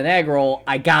comes with an egg roll.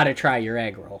 I gotta try your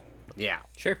egg roll. yeah.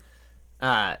 Sure.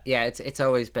 Yeah, it's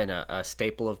always been a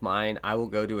staple of mine. I will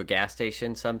go to a gas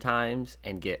station sometimes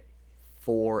and get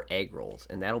 4 egg rolls,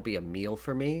 and that'll be a meal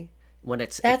for me when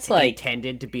it's like-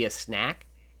 intended to be a snack,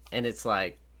 and it's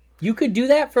like, You could do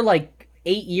that for like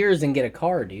 8 years and get a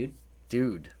car, dude.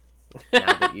 dude.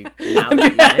 Now that you, now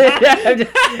that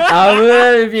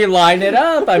you If you line it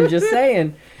up, I'm just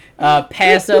saying.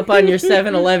 Pass up on your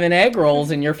 7-Eleven egg rolls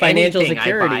and your financial anything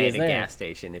security I buy is at a there. gas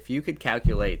station, if you could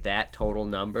calculate that total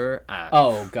number,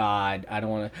 Oh God, I don't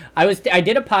want to. I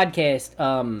did a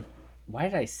podcast. Why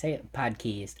did I say it?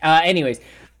 Podcast. Anyways,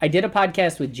 I did a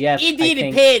podcast with Jeff. I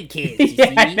think. podcast.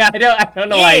 Yeah, I don't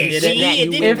know why I did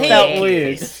it. It felt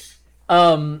weird.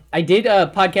 I did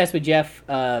a podcast with Jeff.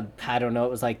 I don't know.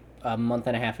 It was like a month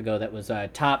and a half ago. That was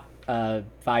top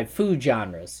 5 food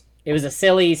genres. It was a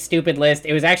silly, stupid list.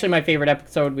 It was actually my favorite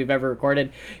episode we've ever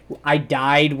recorded. I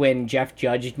died when Jeff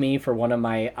judged me for one of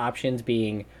my options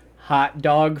being hot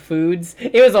dog foods.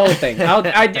 It was a whole thing.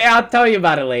 I'll tell you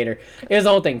about it later. It was a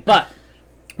whole thing. But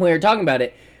when we were talking about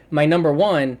it, my number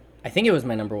one, I think it was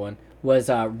my number one, was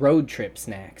road trip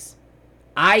snacks.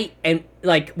 And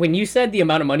like when you said the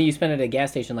amount of money you spend at a gas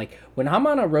station, like when I'm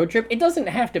on a road trip, it doesn't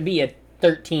have to be a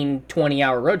 13,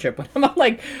 20-hour road trip.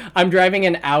 When I'm driving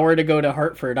an hour to go to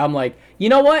Hartford, I'm like, you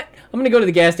know what? I'm going to go to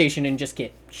the gas station and just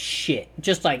get shit.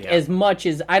 Just like as much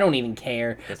as I don't even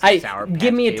care. Get some Sour Give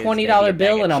Patch me a Kids, $20 maybe a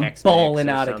bill bag and of I'm Chex Mix balling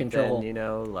or out of something, control. You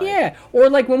know, like, Yeah, or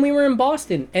like when we were in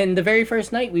Boston and the very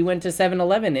first night we went to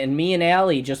 7-Eleven and me and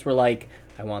Allie just were like,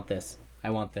 I want this.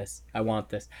 I want this. I want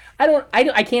this.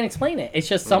 I can't explain it. It's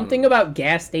just something about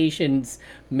gas stations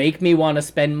make me want to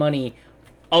spend money.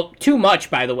 Oh, too much,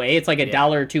 by the way. It's like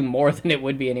 $1 or $2 more than it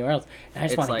would be anywhere else. And I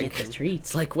just It's want to like- get the treats.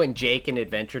 It's like when Jake in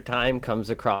Adventure Time comes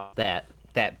across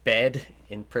that bed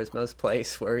in Prismo's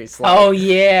place where he's like, Oh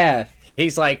yeah.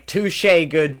 he's like, touche,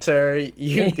 good sir,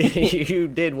 you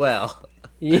did well.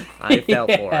 I fell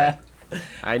for Yeah. it.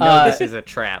 I know this is a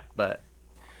trap, but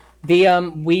The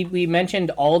we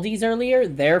mentioned Aldi's earlier.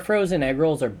 Their frozen egg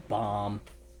rolls are bomb.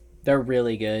 They're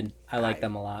really good. I like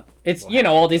them a lot. It's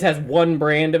Aldi's has one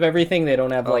brand of everything. They don't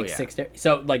have like yeah. 6.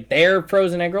 So like their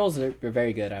frozen egg rolls are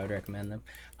very good. I would recommend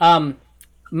them.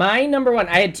 My number one.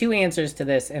 I had 2 answers to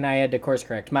this, and I had to course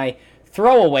correct. My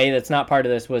throwaway that's not part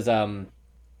of this was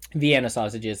Vienna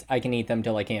sausages. I can eat them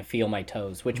till I can't feel my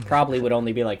toes, which probably would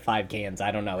only be like 5 cans.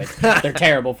 I don't know. They're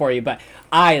terrible for you, but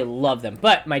I love them.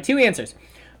 But my 2 answers.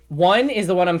 One is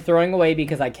the one I'm throwing away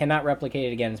because I cannot replicate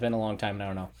it again. It's been a long time and I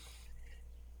don't know.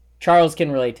 Charles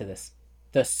can relate to this.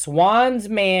 The Swan's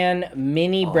Man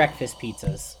mini breakfast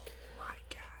pizzas.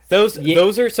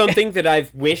 Those are something that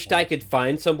I've wished I could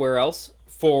find somewhere else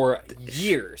for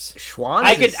years. Schwann's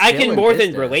I is can still in more than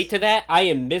business. relate to that. I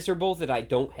am miserable that I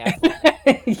don't have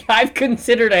one. I've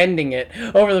considered ending it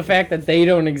over the fact that they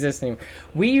don't exist anymore.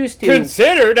 We used to.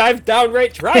 Considered, I've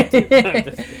downright tried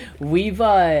to. We've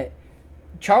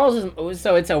Charles is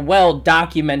so it's a well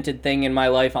documented thing in my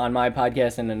life on my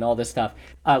podcast and all this stuff.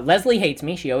 Leslie hates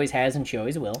me. She always has and she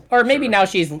always will. Or maybe now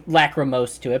she's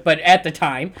lachrymose to it, but at the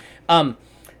time,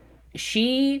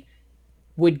 she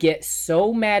would get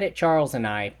so mad at Charles and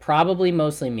I, probably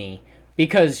mostly me,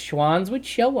 because Schwann's would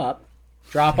show up,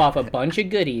 drop off a bunch of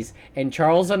goodies, and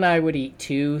Charles and I would eat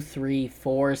 2, 3,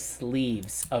 4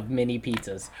 sleeves of mini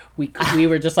pizzas. We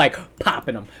were just like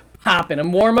popping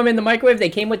them, warm them in the microwave. They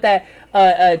came with that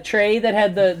tray that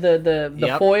had the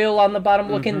Yep. foil on the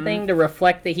bottom looking thing to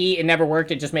reflect the heat. It never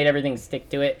worked. It just made everything stick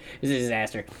to it. It was a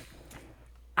disaster.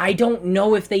 I don't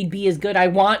know if they'd be as good. I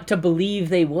want to believe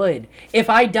they would. If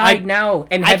I died now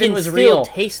and I heaven can was still real,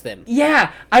 taste them.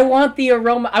 yeah, I want the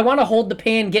aroma. I want to hold the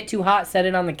pan, get too hot, set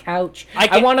it on the couch. I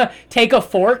can- want to take a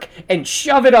fork and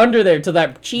shove it under there till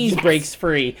that cheese breaks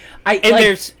free.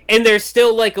 And there's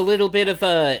still like a little bit of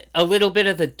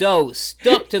the dough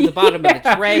stuck to the bottom of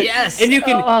the tray. Yes. And you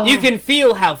can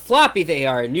feel how floppy they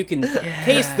are, and you can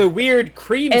taste the weird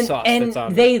cream sauce that's on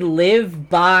them. they live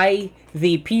by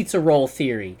the pizza roll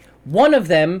theory. One of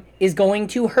them is going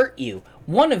to hurt you.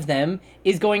 One of them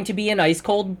is going to be an ice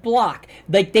cold block.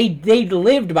 Like they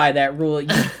lived by that rule. You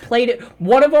played it.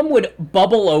 One of them would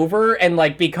bubble over and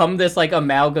like become this like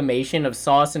amalgamation of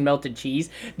sauce and melted cheese.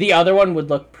 The other one would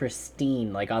look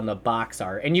pristine, like on the box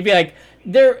art, and you'd be like,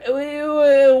 "There,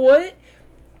 what?"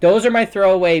 Those are my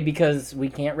throwaway because we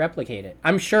can't replicate it.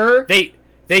 I'm sure They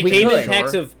We came could. in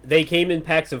packs of 1. They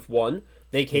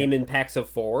came in packs of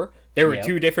 4. There were Yep.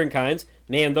 2 different kinds.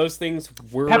 Man, those things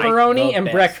were pepperoni like the and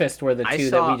best. breakfast were the I two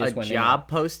saw that we just a went job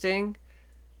posting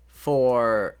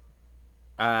for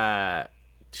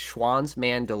Schwann's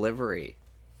Man Delivery,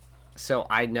 so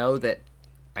I know that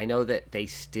they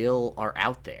still are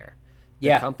out there. The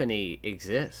Yeah. company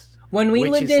exists. When we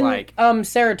which lived is in like,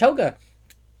 Saratoga,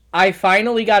 I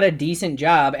finally got a decent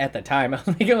job at the time. I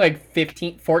was making like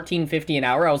 14.50 an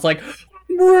hour. I was like,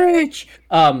 I'm rich.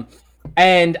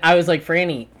 And I was like,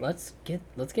 Franny, let's get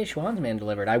Schwann's Man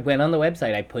delivered. I went on the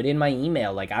website. I put in my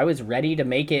email. Like I was ready to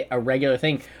make it a regular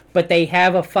thing. But they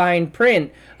have a fine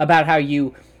print about how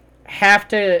you have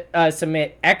to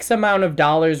submit X amount of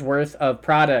dollars worth of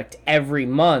product every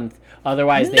month.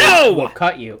 Otherwise, they No! will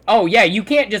cut you. Oh, yeah. You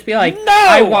can't just be like, No!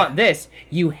 I want this.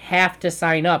 You have to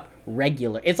sign up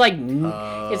regular. It's like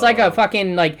a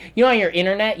fucking, like, you know, on your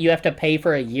internet, you have to pay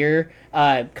for a year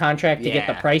contract to get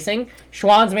the Yeah. pricing.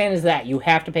 Schwann's Man is that. You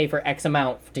have to pay for X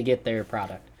amount to get their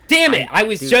product. Damn it! I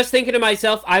was just thinking to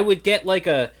myself, I would get like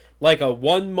a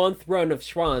 1-month run of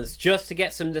Schwann's just to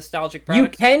get some nostalgic You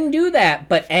products. can do that,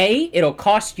 but A, it'll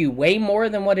cost you way more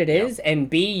than what it is, and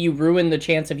B, you ruin the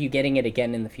chance of you getting it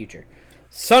again in the future.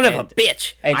 Son of a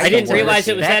bitch! It's I didn't the realize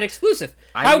it was worst. that exclusive.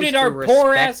 I How used did to our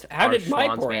poor ass? respect How our did my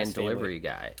Schwann's poor Man ass delivery delivery?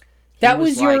 guy? That He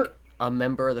was your- like a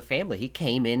member of the family. He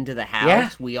came into the house. Yeah.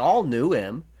 We all knew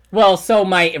him. Well, so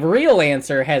my real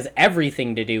answer has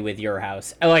everything to do with your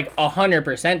house. Like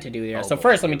 100% to do with your house. So boy,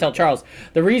 first, let me tell Charles,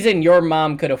 the reason your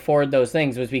mom could afford those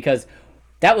things was because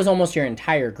that was almost your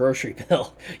entire grocery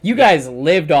bill. You guys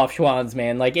lived off Schwann's,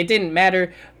 man. Like, it didn't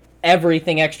matter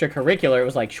everything extracurricular. It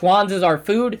was like, Schwann's is our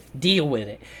food, deal with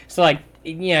it. So, like,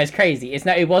 yeah, it's crazy.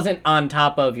 It wasn't on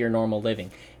top of your normal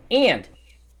living. And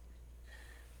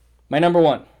my number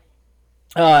one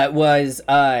was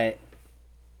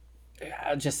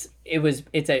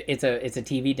it's a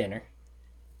TV dinner.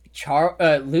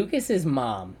 Lucas's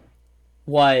mom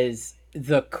was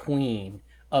the queen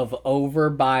of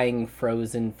overbuying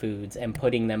frozen foods and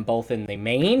putting them both in the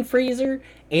main freezer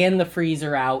and the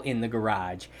freezer out in the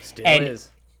garage. Still And is.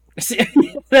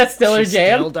 that's still her She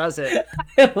jam. still does it.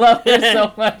 I love her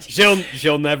so much.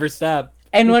 She'll never stop.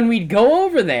 And when we'd go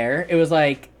over there, it was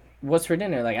like, what's for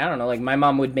dinner? Like, I don't know. Like, my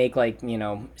mom would make, like, you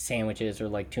know, sandwiches or,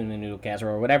 like, tuna noodle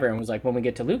casserole or whatever. And was like, when we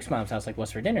get to Luke's mom's house, like,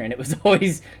 what's for dinner? And it was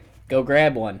always, go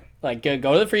grab one. Like, go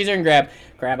to the freezer and grab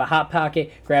a Hot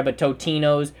Pocket, grab a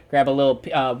Totino's, grab a little,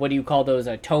 what do you call those,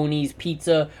 Tony's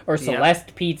pizza or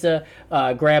Celeste pizza.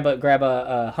 Grab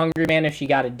a Hungry Man if she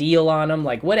got a deal on them.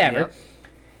 Like, whatever.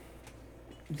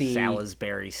 Yep.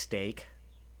 Salisbury steak.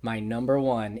 My number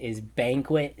one is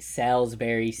Banquet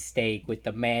Salisbury steak with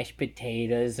the mashed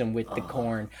potatoes and with the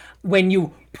corn. When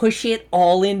you push it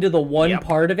all into the one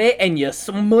part of it and you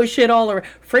smush it all around.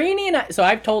 Franny and I, so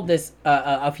I've told this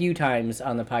a few times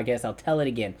on the podcast. I'll tell it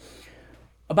again.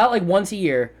 About like once a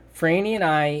year, Franny and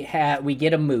I we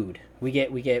get a mood. We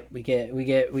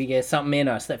get something in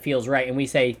us that feels right, and we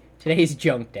say, today's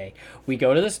junk day. We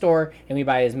go to the store and we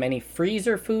buy as many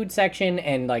freezer food section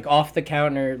and like off the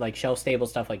counter, like shelf stable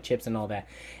stuff like chips and all that.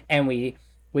 And we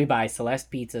buy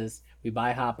Celeste pizzas, we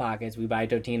buy Hot Pockets, we buy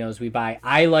Totino's,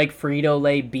 I like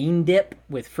Frito-Lay bean dip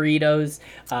with Fritos.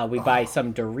 We buy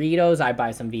some Doritos, I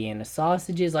buy some Vienna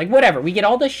sausages, like whatever. We get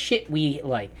all the shit we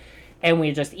like. And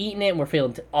we're just eating it and we're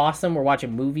feeling awesome. We're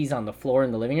watching movies on the floor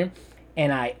in the living room.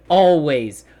 And I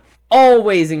always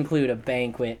always include a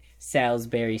banquet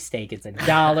Salisbury steak. It's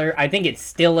 $1. I think it's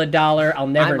still $1. I'll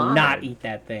never I'm not honored. eat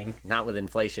that thing. Not with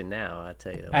inflation now, I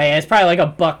tell you. It's probably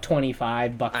like $1.25, I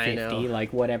know. $1.50,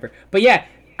 like whatever. But yeah,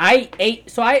 I ate.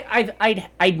 So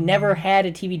I'd never had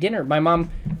a TV dinner. My mom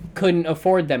couldn't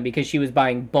afford them because she was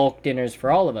buying bulk dinners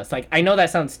for all of us. Like, I know that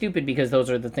sounds stupid because those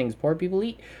are the things poor people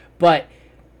eat, but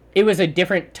it was a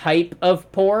different type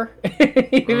of poor.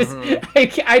 It was.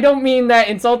 I don't mean that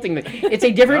insultingly. It's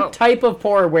a different No. type of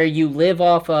poor where you live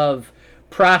off of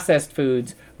processed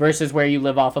foods versus where you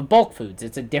live off of bulk foods.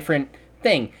 It's a different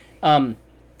thing.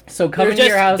 So coming to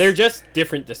your house, They're just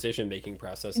different decision-making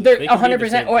processes. they're They could be the 100%.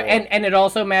 same Or for- and it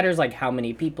also matters like how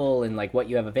many people and like what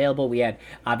you have available. We had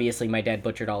obviously my dad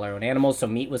butchered all our own animals, so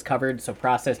meat was covered. So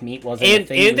processed meat wasn't a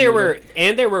thing.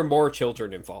 and there were more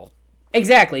children involved.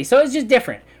 Exactly. So it's just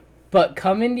different. But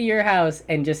coming to your house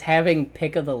and just having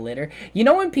pick of the litter. You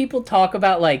know when people talk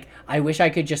about like, I wish I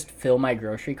could just fill my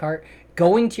grocery cart?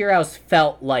 Going to your house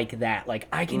felt like that. Like,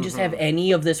 I can just have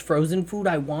any of this frozen food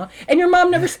I want. And your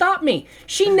mom never stopped me.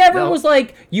 She never No. was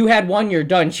like, you had one, you're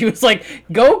done. She was like,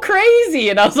 go crazy.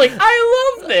 And I was like,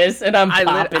 I love this. And I'm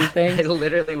popping I things.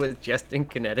 literally was just in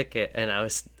Connecticut, and I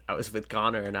was with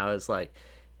Connor, and I was like,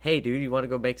 "Hey, dude, you want to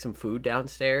go make some food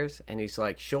downstairs?" And he's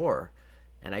like, "Sure."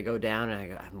 And I go down,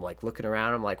 and I'm like looking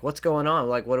around. I'm like, "What's going on?" I'm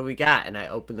like, "What do we got?" And I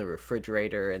open the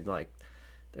refrigerator, and like,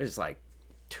 there's like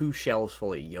 2 shelves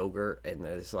full of yogurt, and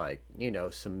there's like,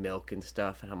 some milk and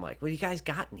stuff. And I'm like, "What do you guys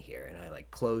got in here?" And I like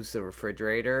close the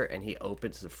refrigerator, and he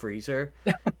opens the freezer,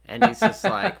 and he's just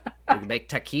like, "We can make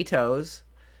taquitos."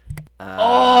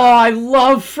 Oh, I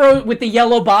love with the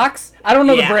yellow box. I don't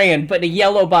know the Yeah. brand, but the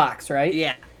yellow box, right?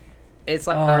 Yeah, it's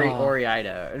like Oh.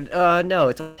 Orida. No,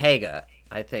 it's Ortega,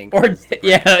 I think. Or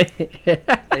yeah.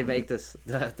 They make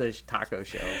the taco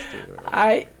shells too.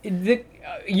 You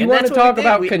And want to that's what we talk did.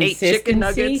 about We ate chicken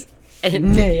nuggets consistency?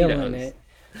 and Nailing taquitos. it.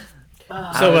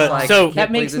 I was like, so- "Can't That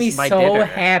believe makes this me is my so dinner."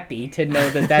 happy to know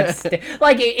that's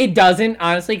like it doesn't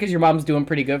honestly because your mom's doing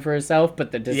pretty good for herself,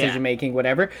 but the decision making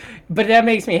whatever. But that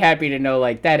makes me happy to know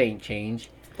like that ain't changed.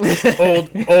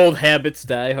 old habits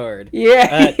die hard.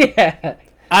 Yeah, yeah.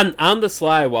 On the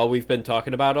sly, while we've been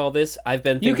talking about all this, I've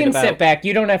been thinking You can about sit back.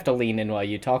 You don't have to lean in while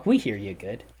you talk. We hear you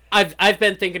good. I've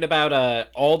been thinking about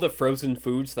all the frozen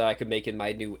foods that I could make in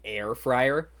my new air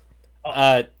fryer.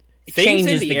 Things in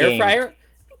changes the the air game. fryer,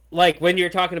 like when you're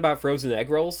talking about frozen egg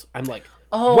rolls, I'm like,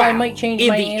 Oh, wow, I might change in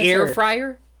my the answer. air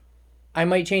fryer. I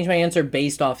might change my answer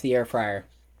based off the air fryer.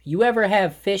 You ever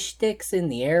have fish sticks in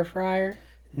the air fryer?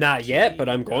 Not yet, but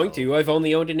I'm going to. I've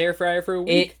only owned an air fryer for a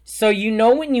week. So you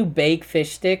know when you bake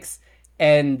fish sticks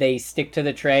and they stick to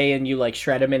the tray and you like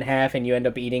shred them in half and you end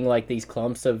up eating like these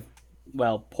clumps of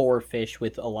poor fish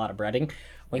with a lot of breading.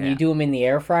 When you Yeah. do them in the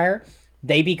air fryer,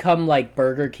 they become like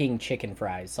Burger King chicken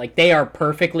fries. Like they are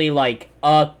perfectly like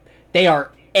they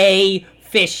are a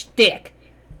fish stick.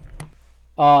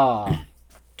 Ah,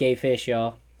 gay fish,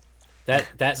 y'all.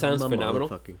 That sounds I'm a phenomenal.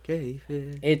 motherfucking gay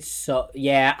fish. It's so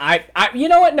yeah. I you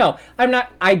know what? No, I'm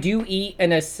not. I do eat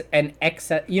an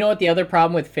excess. You know what the other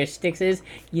problem with fish sticks is?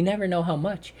 You never know how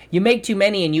much. You make too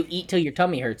many and you eat till your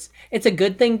tummy hurts. It's a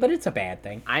good thing, but it's a bad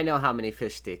thing. I know how many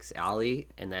fish sticks I'll eat,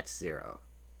 and that's 0.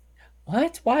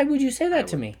 What? Why would you say that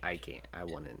to me? I can't. I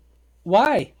wouldn't.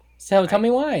 Why? So tell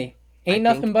me why. Ain't I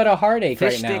nothing think but a heartache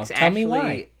Fish right now. sticks Tell me actually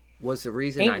why. was the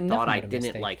reason Ain't I thought nothing I but a didn't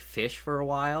mistake. like fish for a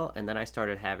while, and then I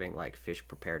started having like fish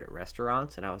prepared at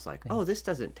restaurants, and I was like, oh, this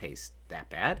doesn't taste that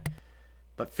bad.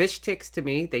 But fish sticks to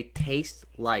me, they taste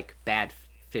like bad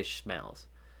fish smells.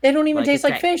 They don't even Like, taste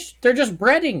it's like that- fish. They're just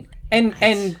breading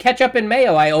and ketchup and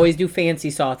mayo. I always do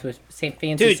fancy sauce with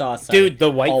fancy sauce. Dude,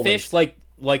 the whitefish, Always.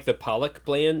 like the pollock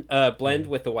blend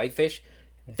with the whitefish.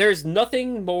 There's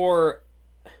nothing more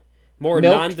Milk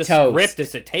nondescript toast.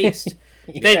 as a taste.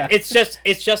 Yeah. It's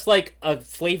just like a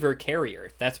flavor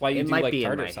carrier. That's why you It do might like be in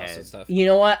tartar my sauce head. and stuff. You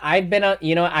know what? I've been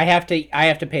I have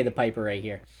to pay the piper right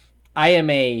here. I am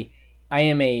a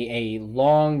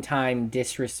long time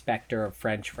disrespecter of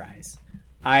French fries.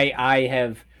 I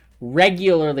have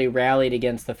regularly rallied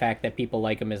against the fact that people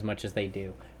like them as much as they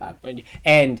do.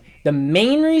 And the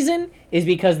main reason is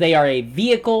because they are a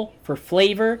vehicle for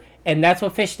flavor, and that's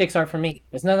what fish sticks are for me.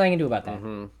 There's nothing I can do about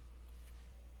that.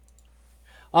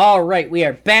 All right, we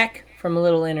are back from a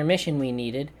little intermission we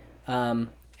needed.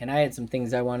 And I had some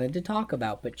things I wanted to talk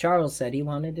about, but Charles said he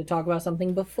wanted to talk about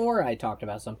something before I talked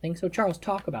about something. So Charles,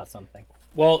 talk about something.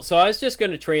 Well, so I was just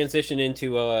going to transition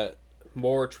into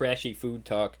more trashy food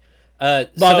talk. Love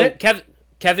so it.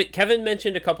 Kevin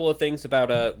mentioned a couple of things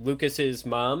about Lucas's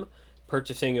mom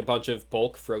purchasing a bunch of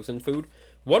bulk frozen food.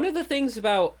 One of the things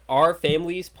about our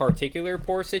family's particular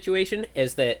poor situation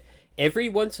is that every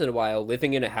once in a while,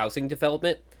 living in a housing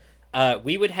development,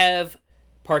 we would have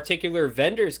particular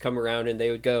vendors come around and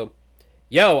they would go,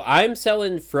 "Yo, I'm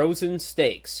selling frozen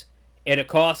steaks at a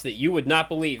cost that you would not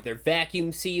believe. They're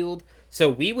vacuum sealed." So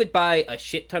we would buy a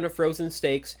shit ton of frozen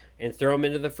steaks and throw them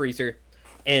into the freezer.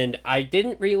 And I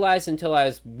didn't realize until I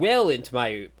was well into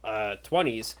my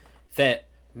 20s that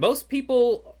most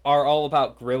people are all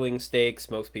about grilling steaks.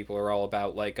 Most people are all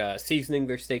about like seasoning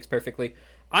their steaks perfectly.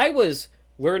 I was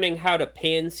learning how to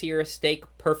pan sear a steak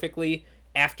perfectly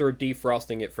after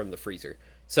defrosting it from the freezer.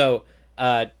 So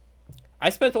I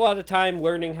spent a lot of time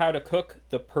learning how to cook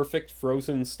the perfect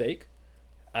frozen steak.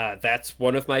 That's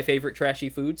one of my favorite trashy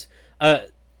foods.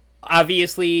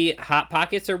 Obviously, Hot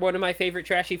Pockets are one of my favorite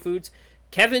trashy foods.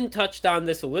 Kevin touched on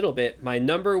this a little bit. My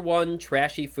number one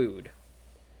trashy food: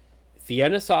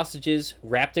 Vienna sausages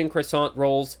wrapped in croissant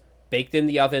rolls, baked in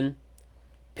the oven,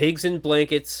 pigs in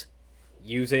blankets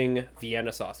using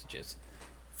Vienna sausages.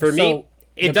 For me,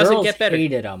 it doesn't get better.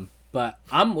 Hated them, but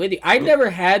I'm with you. I never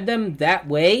had them that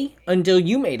way until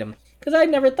you made them, because I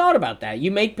never thought about that. You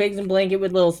make pigs in blanket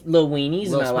with little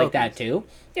weenies, and I like that too.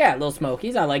 Yeah, little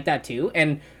smokies, I like that too.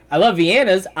 And I love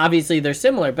Viennas. Obviously, they're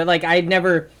similar, but like I'd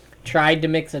never tried to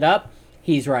mix it up.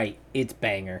 He's right. It's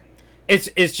banger. It's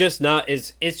just not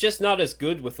as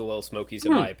good with the little smokies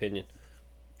in my opinion.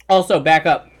 Also, back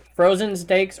up. Frozen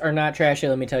steaks are not trashy.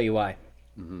 Let me tell you why.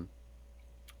 Mm-hmm.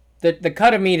 The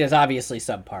cut of meat is obviously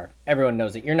subpar. Everyone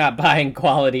knows it. You're not buying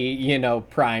quality,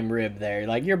 prime rib there.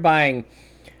 Like, you're buying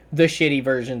the shitty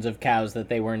versions of cows that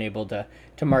they weren't able to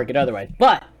market otherwise.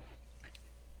 But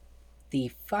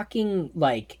the fucking,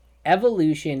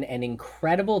 evolution and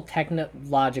incredible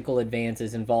technological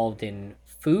advances involved in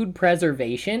food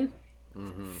preservation,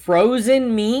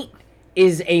 frozen meat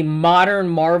is a modern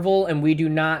marvel, and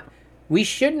we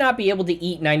should not be able to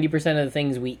eat 90% of the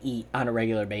things we eat on a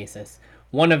regular basis.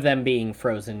 One of them being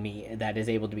frozen meat that is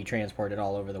able to be transported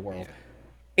all over the world. Yeah.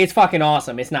 It's fucking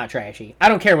awesome. It's not trashy. I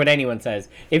don't care what anyone says.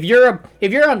 If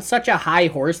you're on such a high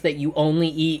horse that you only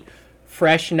eat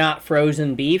fresh, not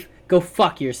frozen beef, go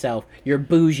fuck yourself. You're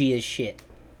bougie as shit.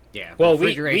 Yeah. Well,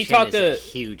 refrigeration is a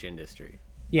huge industry.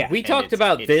 Yeah. We talked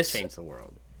about this. Changed the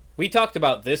world. We talked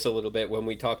about this a little bit when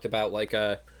we talked about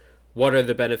what are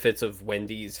the benefits of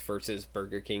Wendy's versus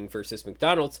Burger King versus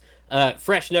McDonald's.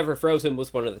 Fresh, never frozen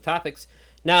was one of the topics.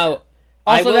 Now,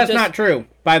 also, that's not true,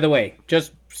 by the way.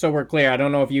 Just so we're clear, I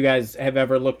don't know if you guys have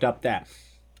ever looked up that.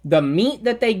 The meat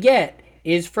that they get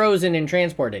is frozen and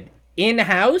transported.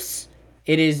 In-house,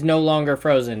 it is no longer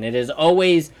frozen. It is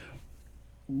always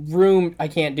I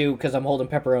can't do because I'm holding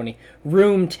pepperoni.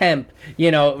 Room temp,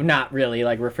 not really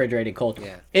like refrigerated cold.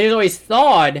 Yeah. It is always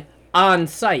thawed on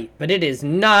site, but it is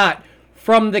not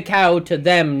from the cow to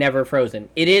them, never frozen.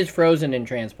 It is frozen and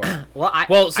transported. I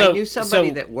knew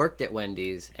somebody that worked at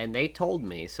Wendy's, and they told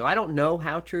me, so I don't know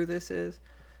how true this is,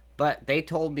 but they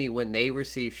told me when they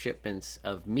receive shipments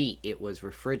of meat, it was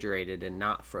refrigerated and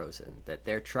not frozen, that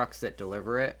their trucks that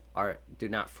deliver it do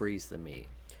not freeze the meat.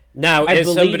 Now, as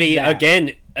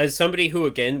somebody who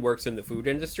again works in the food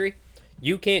industry,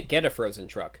 you can't get a frozen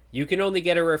truck. You can only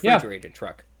get a refrigerated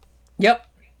truck. Yep.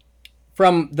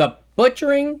 From the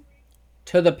butchering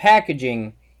to the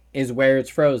packaging is where it's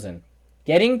frozen.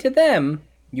 Getting to them,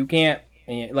 you can't,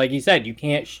 like you said, you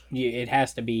can't, it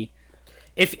has to be.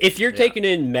 If you're taking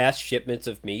in mass shipments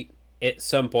of meat, at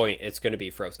some point it's going to be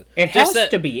frozen. It has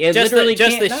to be. It literally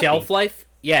just can't the shelf life.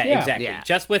 Yeah, exactly. Yeah.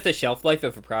 Just with the shelf life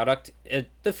of a product,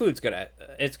 the food's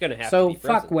it's gonna have to be frozen.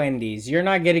 So fuck Wendy's. You're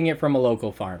not getting it from a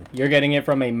local farm. You're getting it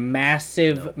from a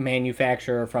massive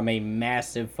manufacturer from a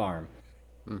massive farm.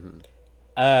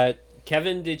 Mm-hmm.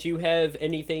 Kevin, did you have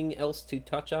anything else to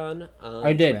touch on?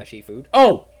 I did. Trashy food.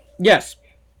 Oh yes.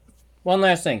 One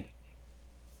last thing.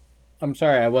 I'm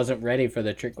sorry, I wasn't ready for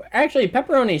the trick. Actually,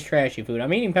 pepperoni is trashy food.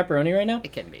 I'm eating pepperoni right now.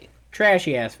 It can be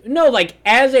trashy ass. No,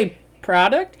 as a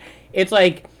product. It's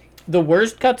like the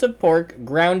worst cuts of pork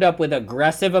ground up with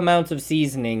aggressive amounts of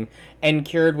seasoning and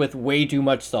cured with way too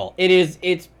much salt.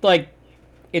 It's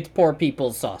poor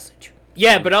people's sausage.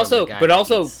 Yeah, but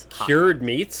also cured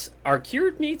meats. Are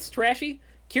cured meats trashy?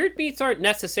 Cured meats aren't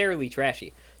necessarily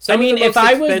trashy. If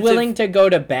I was willing to go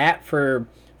to bat for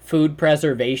food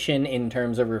preservation in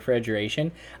terms of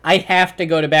refrigeration, I have to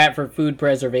go to bat for food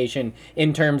preservation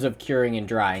in terms of curing and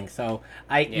drying. So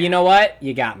you know what?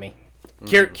 You got me.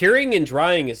 Curing and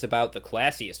drying is about the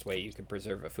classiest way you can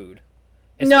preserve a food.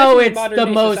 No, it's the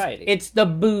most. Society. It's the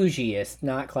bougiest,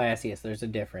 not classiest. There's a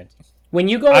difference. When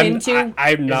you go I'm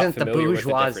not isn't the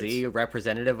bourgeoisie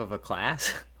representative of a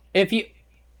class?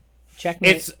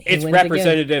 Checkmate. It's He wins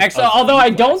representative again. of Although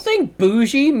I the don't West. think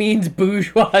bougie means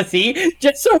bourgeoisie.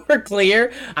 Just so we're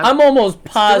clear, I'm almost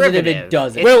positive it derivative.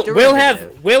 doesn't. It's We'll have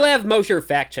derivative. Mosher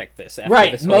fact check this. After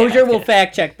Right, this whole Mosier will podcast.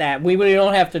 fact check that. We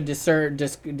don't have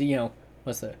to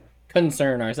what's the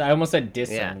concern ourselves. I almost said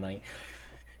Yeah. like.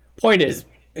 Point is,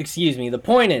 the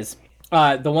point is,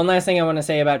 the one last thing I want to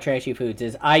say about trashy foods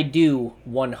is I do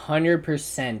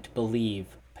 100% believe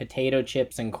potato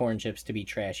chips and corn chips to be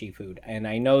trashy food. And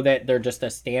I know that they're just a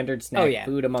standard snack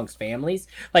food amongst families.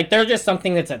 Like, they're just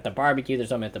something that's at the barbecue, there's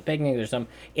some at the picnic, there's some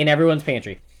in everyone's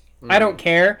pantry. I don't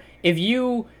care. If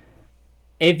you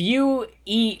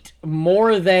eat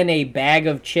more than a bag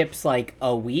of chips like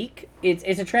a week,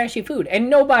 it's a trashy food. And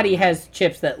nobody has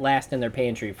chips that last in their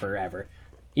pantry forever.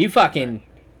 You fucking...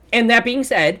 And that being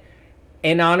said,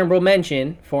 an honorable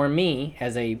mention for me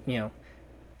as a,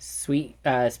 sweet,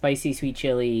 spicy sweet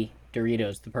chili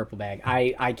Doritos, the purple bag.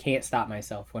 I can't stop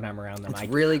myself when I'm around them. It's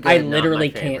really good. I not my literally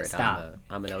favorite. can't stop.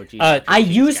 I'm an OG. I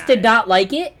used to not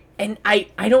like it, and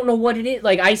I don't know what it is.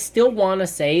 Like, I still want to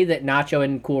say that Nacho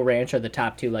and Cool Ranch are the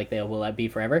top two, like they will be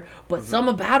forever. But some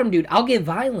about them, dude, I'll get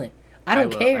violent. I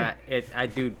don't care. I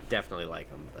do definitely like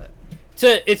them, but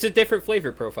It's a different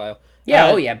flavor profile.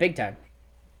 Yeah, big time.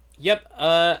 Yep,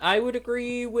 I would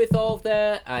agree with all of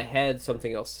that. I had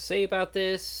something else to say about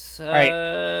this, right.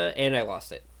 And I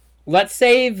lost it. Let's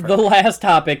save the last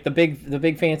topic, the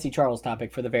big fancy Charles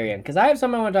topic, for the very end, because I have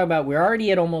something I want to talk about. We're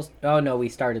already at almost... Oh, no, we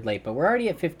started late, but we're already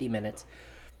at 50 minutes.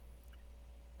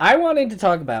 I wanted to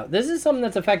talk about... This is something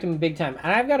that's affected me big time,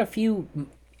 and I've got a few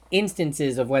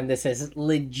instances of when this has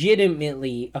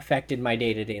legitimately affected my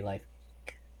day-to-day life.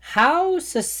 How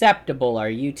susceptible are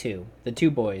you two, the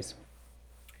two boys,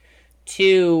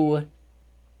 to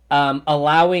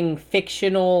allowing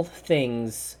fictional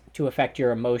things to affect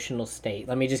your emotional state?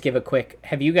 Let me just give a quick...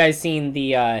 Have you guys seen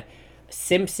the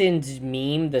Simpsons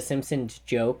meme, the Simpsons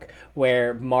joke,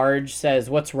 where Marge says,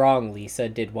 "What's wrong, Lisa?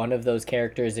 Did one of those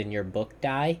characters in your book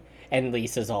die?" And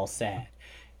Lisa's all sad.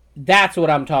 That's what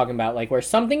I'm talking about. Like, where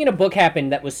something in a book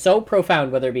happened that was so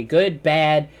profound, whether it be good,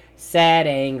 bad, sad,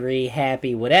 angry,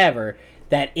 happy, whatever,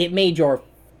 that it made your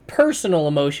personal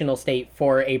emotional state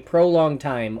for a prolonged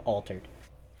time altered.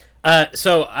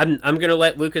 So I'm gonna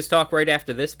let Lucas talk right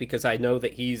after this because I know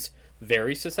that he's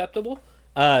very susceptible.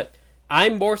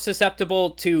 I'm more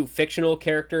susceptible to fictional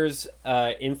characters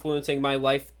influencing my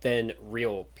life than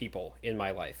real people in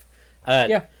my life.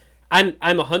 Yeah. I'm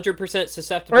 100%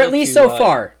 susceptible. Or at least to, so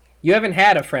far. You haven't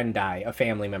had a friend die, a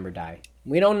family member die.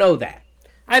 We don't know that.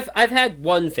 I've had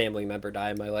one family member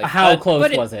die in my life. How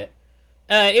close was it?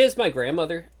 It was my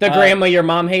grandmother. The grandma your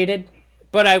mom hated?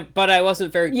 But I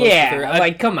wasn't very close with her.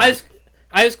 Like, come on.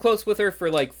 I was close with her for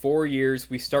like 4 years.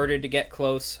 We started to get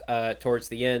close towards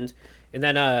the end. And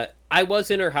then I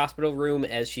was in her hospital room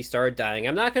as she started dying.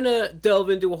 I'm not going to delve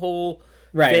into a whole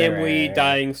family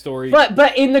dying story.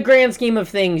 But in the grand scheme of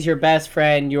things, your best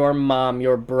friend, your mom,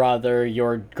 your brother,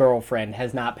 your girlfriend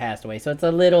has not passed away. So it's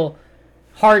a little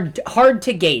hard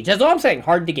to gauge. That's all I'm saying.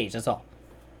 Hard to gauge. That's all.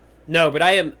 No, but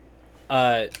I am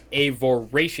a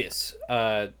voracious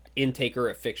intaker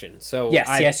of fiction. So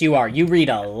yes, you are. You read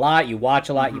a lot, you watch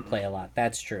a lot, you play a lot.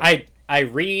 That's true. I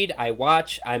read, I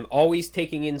watch, I'm always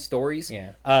taking in stories.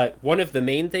 Yeah. One of the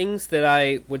main things that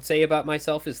I would say about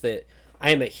myself is that I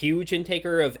am a huge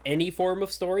intaker of any form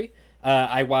of story.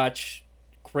 I watch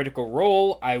Critical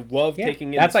Role. I love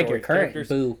taking in that's the like story your current characters.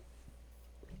 boo.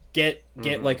 Get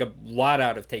like a lot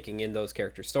out of taking in those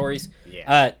character stories.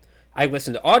 Yeah. I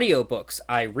listen to audiobooks.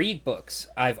 I read books.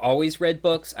 I've always read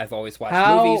books. I've always watched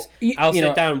movies. I'll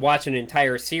sit down and watch an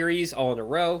entire series all in a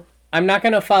row. I'm not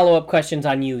going to follow up questions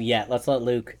on you yet. Let's let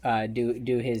Luke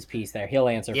do his piece there. He'll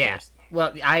answer first.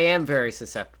 Well, I am very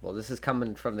susceptible. This is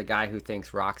coming from the guy who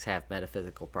thinks rocks have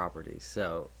metaphysical properties.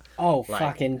 So,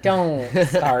 fucking don't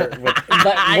start with...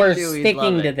 I We're knew he'd sticking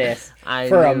love to it. this I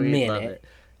for a knew he'd love minute. it.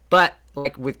 But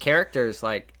like with characters,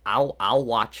 like I'll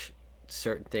watch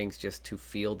certain things just to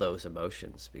feel those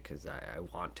emotions because I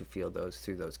want to feel those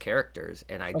through those characters,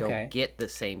 and I don't get the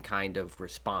same kind of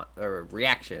response or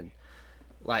reaction.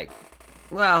 Like,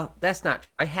 well, that's not...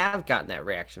 I have gotten that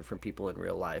reaction from people in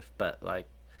real life, but like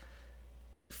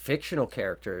fictional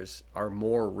characters are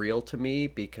more real to me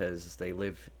because they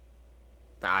live...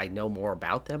 I know more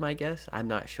about them, I guess. I'm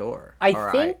not sure.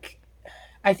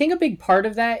 I think a big part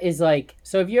of that is like,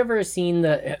 so have you ever seen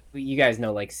you guys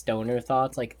know like stoner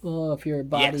thoughts, like, oh, if your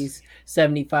body's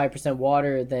 75%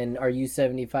 water, then are you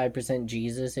 75%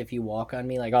 Jesus if you walk on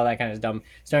me? Like all that kind of dumb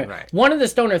stoner. Right. One of the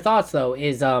stoner thoughts though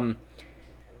is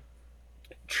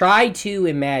try to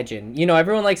imagine,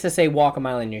 everyone likes to say walk a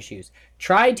mile in your shoes.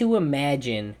 Try to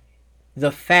imagine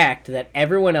the fact that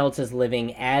everyone else is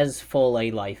living as full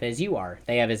a life as you are.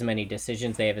 They have as many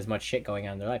decisions, they have as much shit going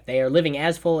on in their life. They are living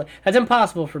as full. That's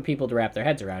impossible for people to wrap their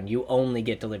heads around. You only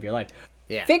get to live your life.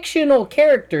 Yeah. Fictional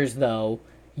characters, though,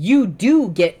 you do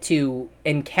get to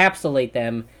encapsulate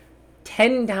them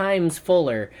 10 times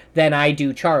fuller than I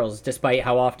do Charles, despite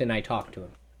how often I talk to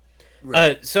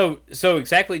him. So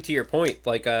exactly to your point,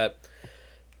 like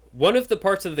one of the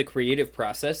parts of the creative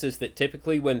process is that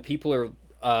typically when people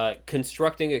are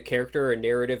constructing a character or a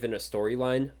narrative in a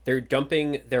storyline, they're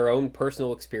dumping their own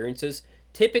personal experiences,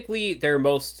 typically their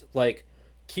most like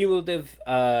cumulative,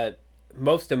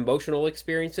 most emotional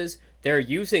experiences. They're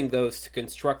using those to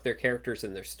construct their characters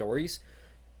and their stories,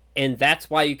 and that's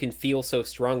why you can feel so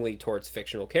strongly towards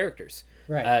fictional characters.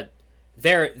 Right.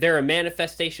 They're a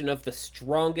manifestation of the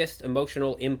strongest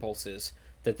emotional impulses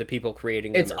that the people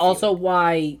creating them It's are also feeling.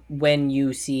 why when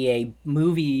you see a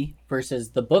movie versus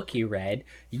the book you read,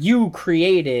 you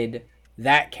created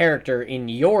that character in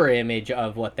your image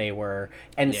of what they were,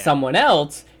 and Yeah. someone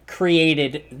else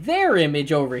created their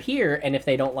image over here, and if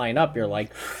they don't line up, you're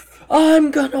like,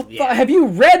 I'm gonna have you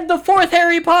read the fourth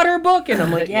Harry Potter book? And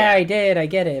I'm like, yeah, Yeah. I did, I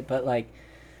get it, but like,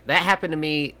 That happened to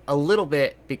me a little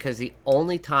bit because the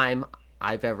only time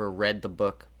I've ever read the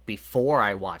book before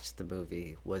I watched the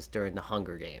movie was during the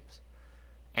Hunger Games.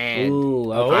 And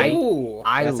ooh, okay. Oh,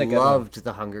 I That's a good one. loved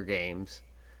the Hunger Games.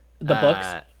 The books?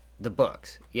 The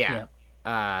books, yeah.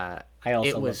 I also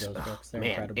It love was those books. They're man,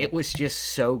 incredible. it was just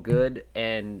so good,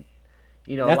 and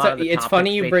you know, a That's lot of the it's funny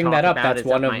topics you they bring talk that up. about That's is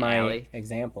one up of my alley.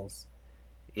 examples.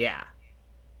 Yeah.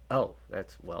 Oh,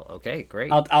 that's well, okay,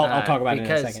 great. I'll talk about it in a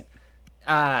because, second.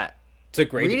 it's a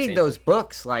great reading example. those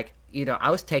books, like, you know, I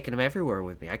was taking them everywhere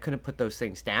with me. I couldn't put those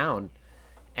things down.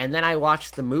 And then I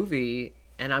watched the movie,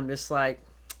 and I'm just like,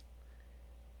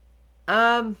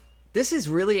 this is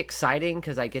really exciting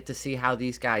because I get to see how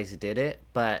these guys did it,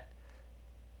 but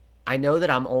I know that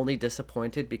I'm only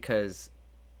disappointed because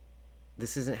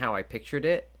this isn't how I pictured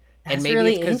it. That's and maybe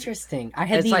really it's 'cause interesting. I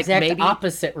had it's the like exact maybe-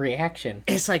 opposite reaction.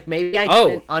 it's like maybe I Oh.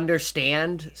 didn't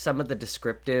understand some of the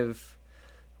descriptive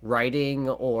writing,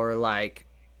 or like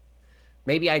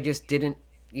maybe I just didn't,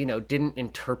 you know, didn't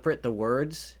interpret the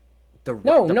words the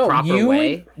proper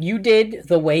way. you did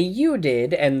the way you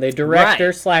did, and the director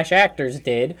Right. slash actors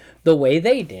did the way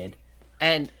they did.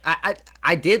 And I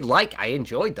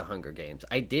enjoyed the Hunger Games.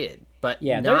 I did, but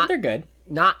Yeah, not they're good.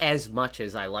 not as much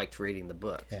as I liked reading the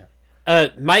books. Yeah.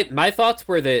 My thoughts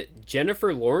were that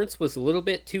Jennifer Lawrence was a little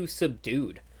bit too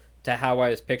subdued to how I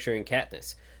was picturing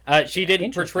Katniss. She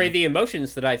didn't portray Interesting. the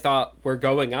emotions that I thought were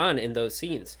going on in those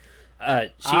scenes.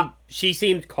 Ah. She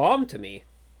seemed calm to me.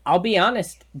 I'll be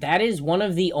honest, that is one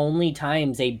of the only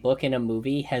times a book and a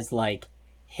movie has like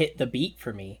hit the beat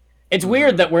for me. It's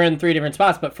weird that we're in three different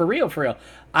spots, but for real,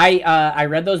 I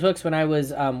read those books when I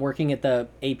was working at the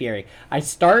apiary. I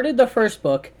started the first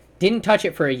book, didn't touch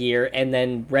it for a year, and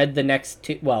then read the next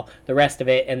two, well, the rest of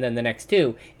it, and then the next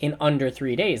two in under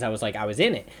 3 days. I was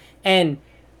in it, and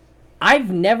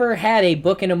I've never had a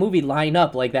book and a movie line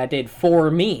up like that did for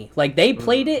me. Like, they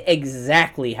played it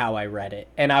exactly how I read it,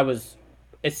 and I was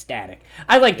ecstatic.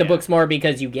 I like the books more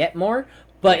because you get more,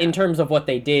 but in terms of what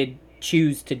they did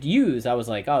choose to use, I was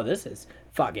like, oh, this is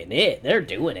fucking it. They're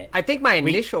doing it. I think my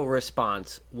initial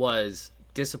response was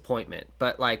disappointment,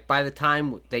 but like by the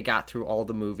time they got through all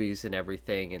the movies and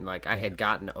everything, and like I had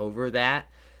gotten over that.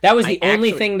 That was the I only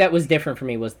actually- thing that was different for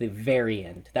me, was the very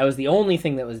end. That was the only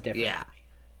thing that was different. Yeah.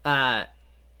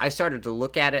 I started to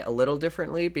look at it a little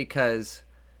differently because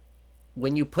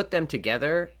when you put them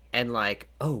together and like,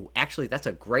 oh, actually that's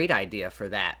a great idea for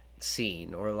that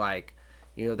scene, or like,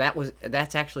 you know,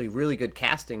 that's actually really good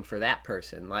casting for that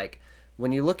person. Like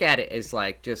when you look at it as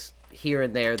like just here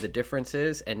and there the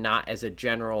differences, and not as a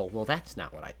general, well, that's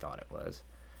not what I thought it was.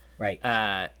 Right.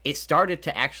 It started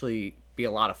to actually be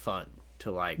a lot of fun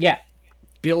to like Yeah.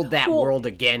 build that Well- world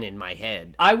again in my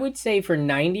head. I would say for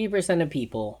 90% of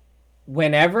people,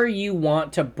 whenever you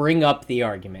want to bring up the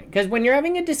argument, because when you're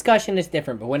having a discussion, it's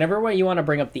different, but whenever you want to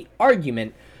bring up the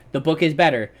argument, the book is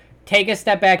better. Take a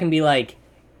step back and be like,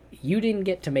 you didn't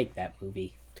get to make that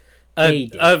movie. They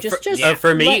did.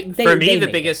 For me, let- they the made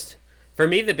it. biggest, for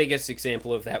me, the biggest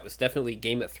example of that was definitely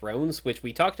Game of Thrones, which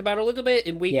we talked about a little bit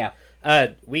in week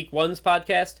one's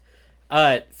podcast.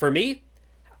 For me,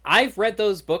 I've read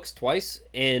those books twice,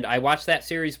 and I watched that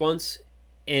series once,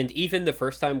 and even the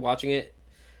first time watching it,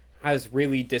 I was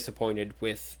really disappointed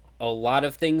with a lot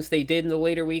of things they did in the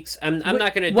later weeks. I'm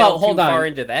not going to well, delve too hold on. far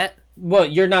into that. Well,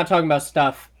 you're not talking about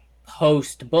stuff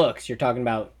post books. You're talking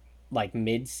about like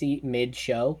mid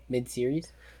show, mid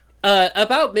series.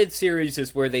 About mid-series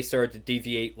is where they started to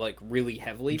deviate like really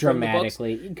heavily from the books.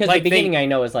 Dramatically, because Like the beginning I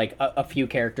know is like a few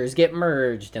characters get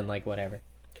merged and like whatever.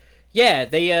 Yeah,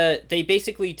 they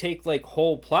basically take like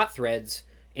whole plot threads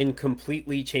and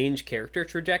completely change character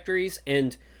trajectories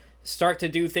and start to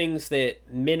do things that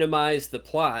minimize the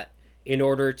plot in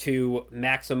order to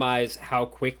maximize how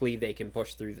quickly they can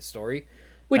push through the story.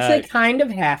 Which Uh, they kind of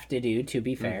have to do, to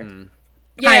be fair. Mhm.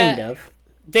 Kind yeah, of.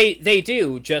 they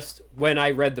do. Just when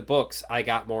I read the books, I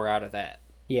got more out of that.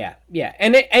 Yeah, yeah,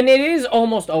 and it is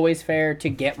almost always fair to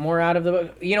get more out of the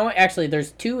book. You know what? Actually,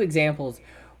 there's two examples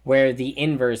where the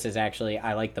inverse is actually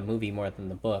I like the movie more than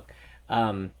the book.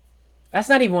 Um, that's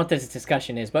not even what this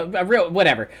discussion is, but real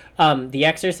whatever. The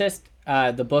Exorcist.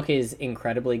 The book is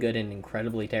incredibly good and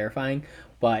incredibly terrifying,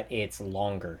 but it's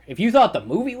longer. If you thought the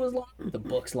movie was long, the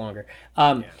book's longer.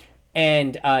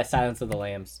 And Silence of the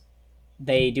Lambs.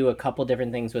 They do a couple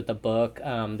different things with the book.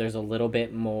 There's a little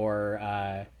bit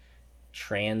more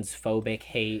transphobic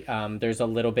hate. There's a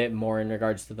little bit more in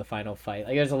regards to the final fight.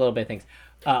 Like there's a little bit of things.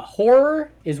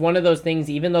 Horror is one of those things.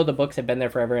 Even though the books have been there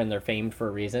forever and they're famed for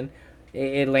a reason,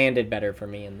 it landed better for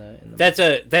me in the.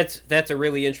 That's a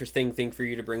really interesting thing for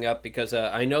you to bring up because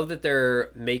I know that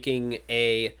they're making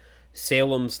a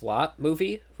Salem's Lot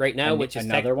movie right now, which is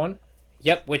another one.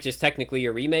 Yep, which is technically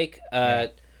a remake.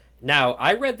 Now,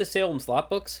 I read the Salem's Lot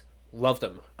books, loved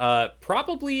them.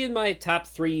 Probably in my top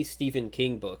 3 Stephen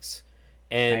King books.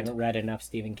 I And haven't read enough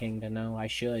Stephen King to know. I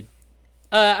should.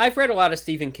 I've read a lot of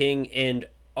Stephen King, and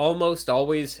almost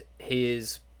always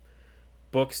his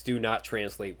books do not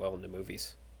translate well into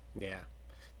movies. Yeah.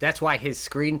 That's why his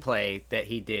screenplay that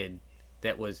he did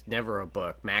that was never a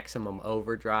book, Maximum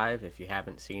Overdrive, if you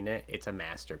haven't seen it, it's a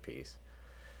masterpiece.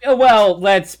 Well,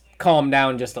 let's calm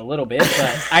down just a little bit.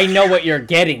 But I know what you're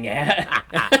getting at.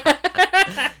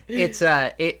 It's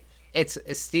it's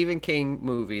a Stephen King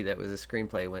movie that was a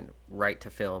screenplay went right to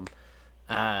film,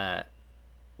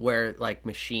 where like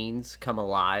machines come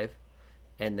alive,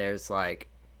 and there's a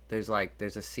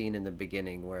scene in the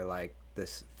beginning where like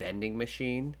this vending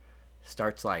machine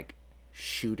starts like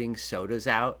shooting sodas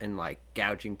out and like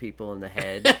gouging people in the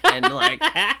head and like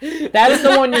That's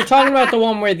the one you're talking about. The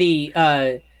one where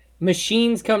the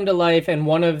machines come to life, and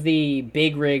one of the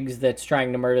big rigs that's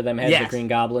trying to murder them has the Yes. Green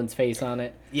Goblin's face on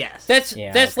it. yes, That's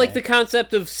Yeah, that's like okay. the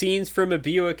concept of scenes from a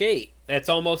Buick 8. That's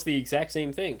almost the exact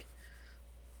same thing.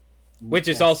 Which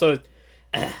is also,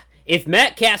 if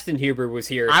Matt Kastenhuber was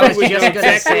here, I was he would just know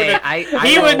gonna exactly say what I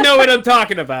he would know what I'm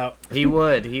talking about. he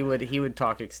would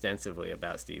talk extensively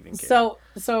about Stephen King.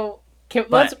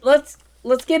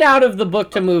 Let's get out of the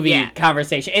book to movie Yeah.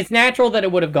 conversation. It's natural that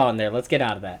it would have gone there. Let's get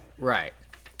out of that. Right.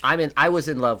 I was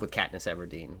in love with Katniss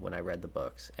Everdeen when I read the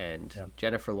books, and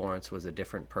Jennifer Lawrence was a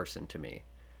different person to me.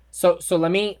 So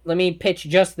let me pitch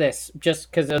just this,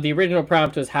 just because the original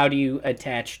prompt was how do you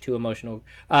attach to emotional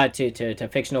to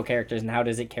fictional characters and how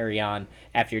does it carry on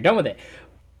after you're done with it.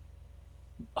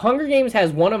 Hunger Games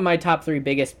has one of my top 3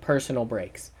 biggest personal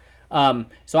breaks. So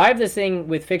I have this thing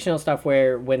with fictional stuff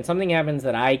where when something happens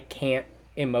that I can't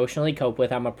emotionally cope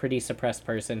with, I'm a pretty suppressed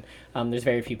person. There's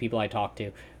very few people I talk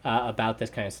to about this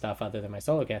kind of stuff other than my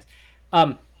solo cast.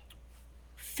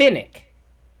 Finnick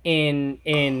in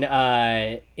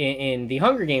the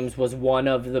Hunger Games was one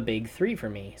of the big 3 for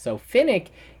me. So Finnick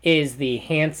is the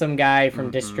handsome guy from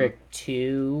District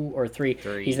 2 or 3.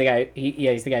 Three. He's the guy.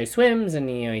 He's the guy who swims, and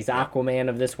he's the Aquaman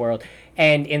of this world.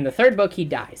 And in the 3rd book, he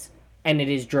dies, and it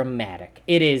is dramatic.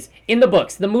 It is in the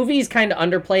books. The movies kind of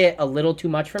underplay it a little too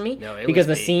much for me No, it because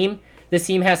was the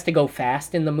scene has to go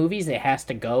fast in the movies. It has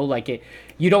to go like it.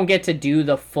 You don't get to do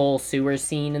the full sewer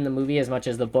scene in the movie as much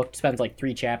as the book spends like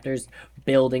 3 chapters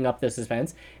building up the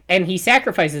suspense. And he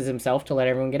sacrifices himself to let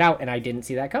everyone get out, and I didn't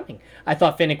see that coming. I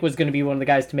thought Finnick was going to be one of the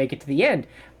guys to make it to the end.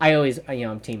 I always,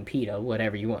 I'm Team Peto,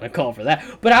 whatever you want to call for that.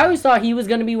 But I always thought he was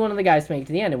going to be one of the guys to make it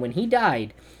to the end. And when he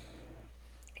died,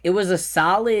 it was a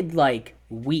solid like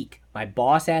week. My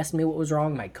boss asked me what was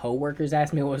wrong. My coworkers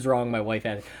asked me what was wrong. My wife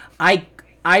asked.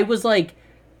 I was like,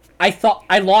 I thought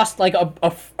I lost like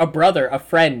a brother, a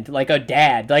friend, like a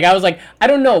dad. Like I was like, I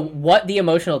don't know what the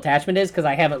emotional attachment is because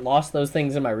I haven't lost those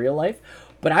things in my real life.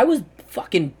 But I was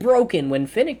fucking broken when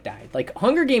Finnick died. Like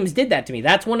Hunger Games did that to me.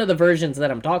 That's one of the versions that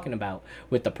I'm talking about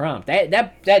with the prompt.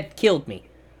 That killed me.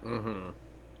 Mm-hmm.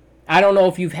 I don't know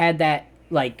if you've had that,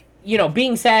 like,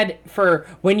 being sad for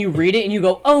when you read it and you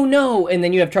go, oh no, and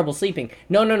then you have trouble sleeping.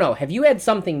 No. Have you had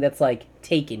something that's like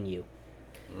taken you?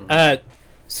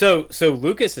 So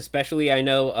Lucas especially, I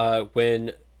know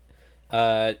when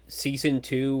season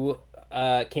 2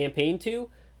 campaign 2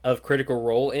 of Critical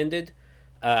Role ended,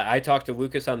 I talked to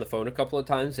Lucas on the phone a couple of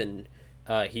times, and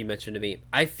he mentioned to me,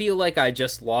 I feel like I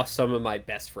just lost some of my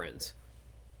best friends.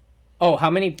 Oh, how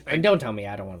many? Don't tell me.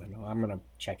 I don't want to know. I'm gonna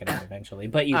check it out eventually,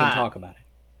 but you can talk about it.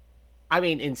 I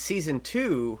mean, in season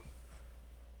 2,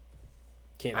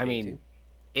 Campaign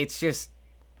it's just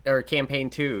or campaign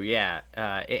 2, yeah.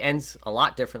 It ends a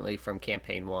lot differently from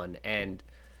campaign 1, and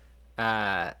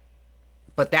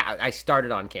but that I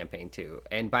started on campaign 2,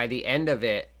 and by the end of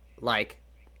it, like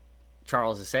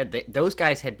Charles has said, those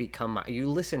guys had become. You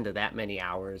listen to that many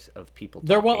hours of people.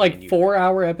 They're what, talking, like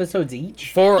 4-hour episodes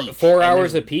each? Four each,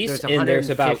 hours and apiece, There's and there's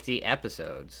about 150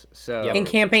 episodes. So Yep. In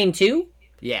campaign 2?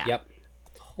 yeah, Yep.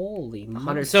 Holy moly.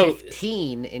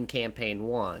 115 in campaign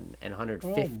 1 and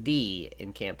 150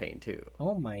 in campaign 2.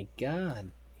 Oh my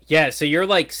god. Yeah, so you're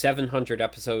like 700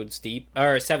 episodes deep,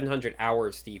 or 700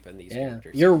 hours deep in these Yeah.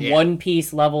 characters. Your Yeah. One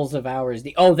Piece levels of hours.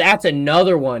 Oh, that's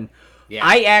another one. Yeah.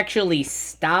 I actually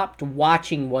stopped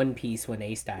watching One Piece when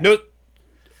Ace died. No.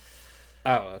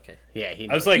 Oh, okay. Yeah, he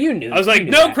I was like, You knew- I was like, you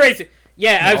knew no that. crazy.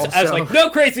 Yeah, I was Also- like, no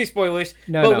crazy spoilers.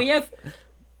 No, but no.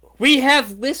 we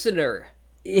have listener.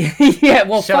 Yeah,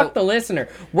 well, So- fuck the listener.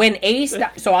 When Ace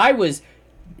died, so I was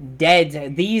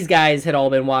dead. These guys had all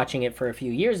been watching it for a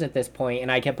few years at this point,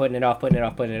 and I kept putting it off.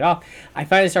 I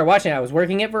finally started watching it. I was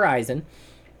working at Verizon.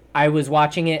 I was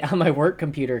watching it on my work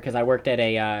computer because I worked at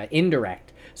a indirect.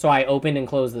 So I opened and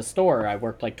closed the store. I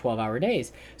worked like 12-hour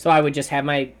days. So I would just have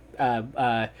my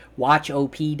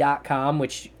watchop.com,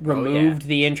 which removed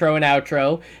the intro and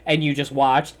outro, and you just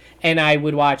watched. And I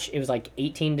would watch, it was like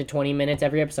 18 to 20 minutes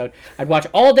every episode. I'd watch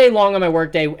all day long on my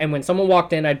work day, and when someone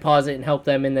walked in, I'd pause it and help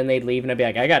them, and then they'd leave, and I'd be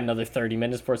like, I got another 30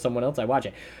 minutes before someone else, I watch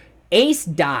it. Ace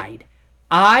died.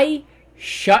 I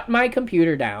shut my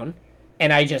computer down,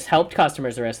 and I just helped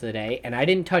customers the rest of the day, and I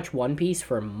didn't touch One Piece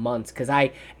for months, because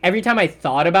every time I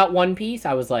thought about One Piece,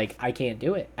 I was like, I can't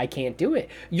do it.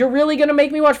 You're really going to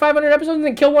make me watch 500 episodes and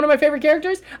then kill one of my favorite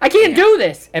characters? I can't do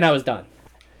this! And I was done.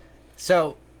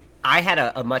 So I had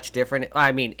a much different.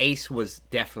 I mean, Ace was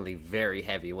definitely very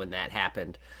heavy when that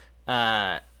happened.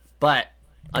 But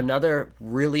another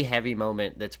really heavy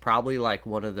moment that's probably like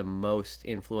one of the most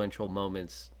influential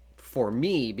moments for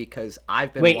me, because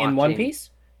I've been Wait, watching... in One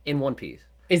Piece? In One Piece.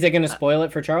 Is it going to spoil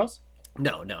it for Charles?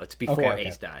 No, it's before Okay.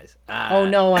 Ace dies. Oh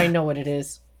no, I know what it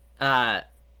is. I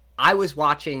was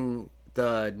watching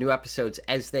the new episodes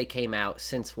as they came out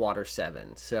since Water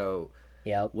 7. So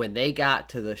Yep. when they got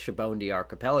to the Shibondi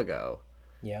Archipelago,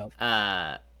 Yep.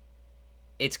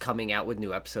 it's coming out with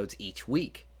new episodes each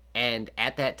week. And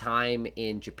at that time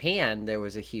in Japan, there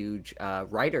was a huge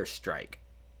writer's strike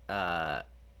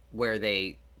where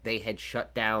they had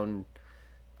shut down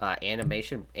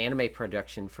anime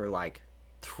production for like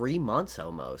 3 months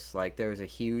almost. Like there was a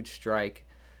huge strike.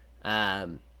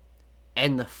 And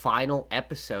the final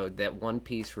episode that One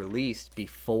Piece released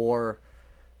before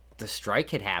the strike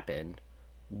had happened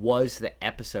was the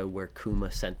episode where Kuma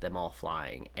sent them all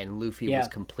flying and Luffy was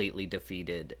completely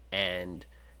defeated, and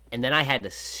then I had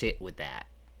to sit with that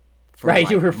for Right,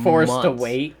 like you were forced to months.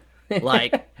 wait.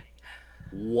 Like,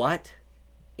 what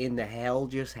in the hell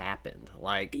just happened?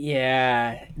 Like,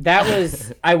 Yeah, that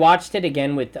was. I watched it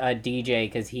again with DJ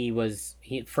because he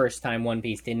first time One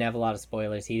Piece, didn't have a lot of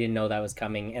spoilers. He didn't know that was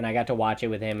coming, and I got to watch it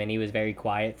with him, and he was very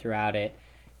quiet throughout it.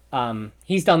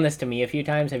 He's done this to me a few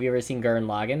times. Have you ever seen Gurren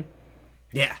Lagann?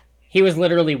 yeah. He was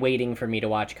literally waiting for me to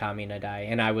watch Kamina die,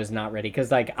 and I was not ready because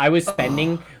like I was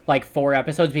spending like 4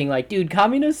 episodes being like, dude,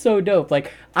 Kamina's so dope.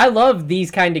 Like I love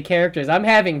these kind of characters. I'm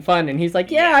having fun, and he's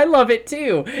like, yeah, I love it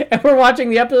too. And we're watching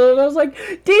the episode, and I was like,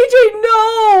 DJ,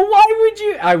 no, why would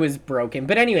you? I was broken.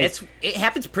 But anyways, It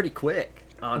happens pretty quick,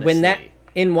 honestly. when that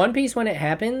in One Piece when it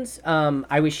happens,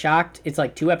 I was shocked. It's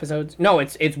like 2 episodes. No,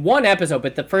 it's 1 episode,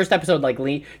 but the first episode, like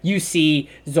you see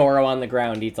Zoro on the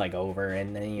ground. He's like over,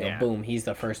 and then boom, he's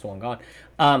the first one gone.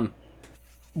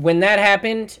 When that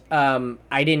happened,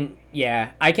 I didn't.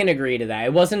 Yeah, I can agree to that.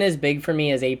 It wasn't as big for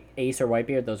me as Ace or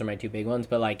Whitebeard. Those are my 2 big ones,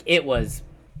 but like it was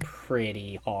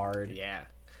pretty hard. Yeah.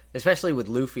 Especially with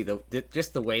Luffy,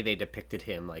 just the way they depicted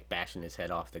him, like bashing his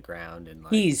head off the ground and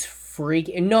like He's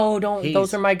freaking. No, don't.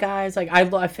 Those are my guys. Like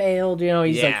I failed.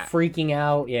 He's like freaking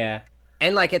out. Yeah.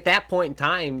 And like at that point in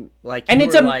time, like And you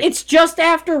it's were like, it's just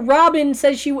after Robin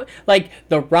says like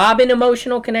the Robin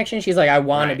emotional connection. She's like, I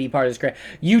want to Right. be part of this.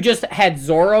 You just had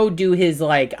Zoro do his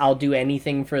like, I'll do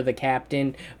anything for the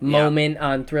captain moment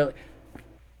on Thrill.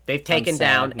 they've taken sad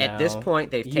down at this now.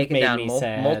 point. They've You've taken made down me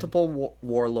sad. multiple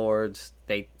warlords.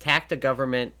 They attacked a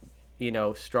government,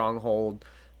 stronghold.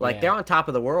 Like Yeah. they're on top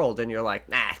of the world, and you're like,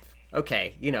 nah,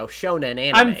 okay, shonen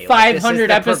anime. I'm Like, this is 500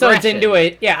 the episodes into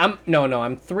progression. it. Yeah,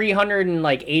 I'm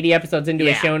 380 episodes into a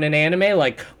Yeah. shonen anime.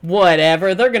 Like,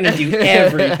 whatever. They're gonna do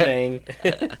everything.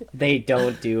 They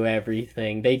don't do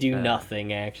everything. They do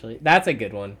nothing, actually. That's a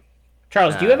good one.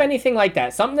 Charles, do you have anything like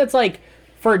that? Something that's like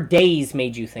for days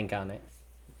made you think on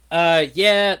it?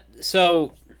 Yeah.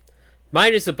 So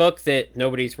mine is a book that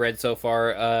nobody's read so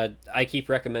far. I keep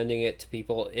recommending it to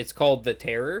people. It's called The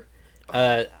Terror.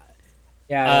 Uh,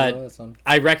 Yeah, I Uh, don't know this one.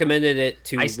 I recommended it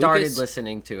to I started Lucas.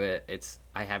 listening to it.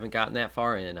 I haven't gotten that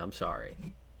far in. I'm sorry.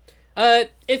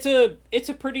 It's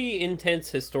a pretty intense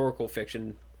historical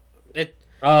fiction. It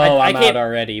Oh, I I'm can't- out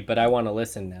already, but I want to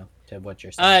listen now to what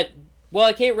you're saying. well,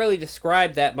 I can't really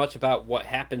describe that much about what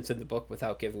happens in the book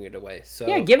without giving it away. So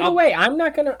Yeah, give it I'll- away. I'm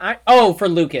not gonna. Oh, for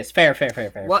Lucas. Fair.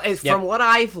 Well, from what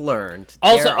I've learned,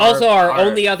 Also, there our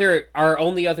are-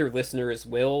 only other listener is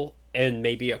Will, and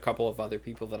maybe a couple of other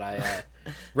people that I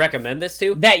recommend this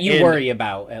to. That you And- worry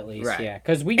about, at least. Right. Yeah,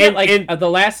 because we get And- the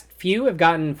last few have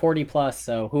gotten 40 plus.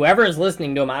 So whoever is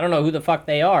listening to them, I don't know who the fuck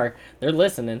they are. They're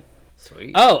listening.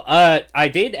 Sweet. Oh, I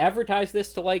did advertise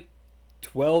this to like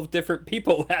 12 different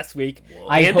people last week,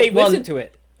 I and they hope- well, listened to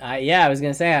it. Yeah, I was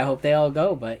gonna say I hope they all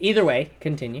go, but either way,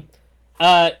 continue.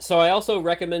 So I also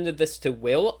recommended this to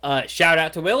Will. Shout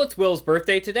out to Will. It's Will's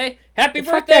birthday today. Happy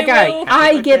Fuck birthday, that guy. Will!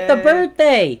 I get the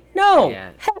birthday. No,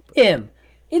 Yeah. help him.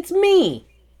 It's me.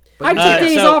 But I you took got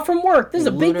days so- off from work. This is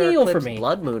a big lunar deal for eclipse me.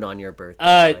 Blood moon on your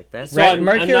birthday. Like, that's So I'm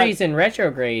Mercury's not- in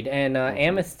retrograde, and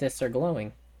amethysts are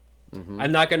glowing.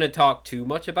 I'm not going to talk too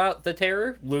much about the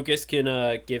Terror. Lucas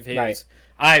can give his. Right.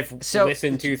 I've So-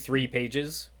 listened to 3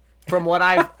 pages. from what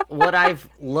I've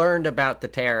learned about the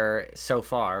Terror so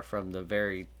far, from the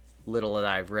very little that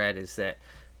I've read, is that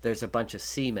there's a bunch of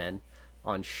seamen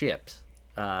on ships.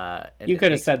 And You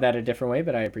could have said that a different way,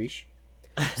 but I appreciate.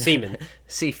 Seaman.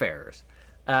 seafarers.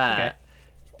 Okay.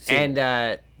 And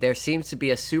there seems to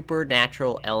be a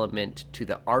supernatural element to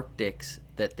the Arctics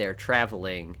that they're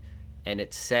traveling, and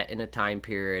it's set in a time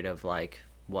period of like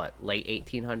what, late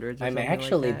 1800s? Or I'm something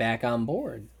actually like that? back on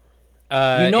board.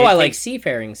 It You know I like takes-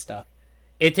 seafaring stuff.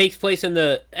 It takes place in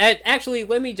the. Actually,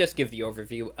 let me just give the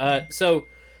overview.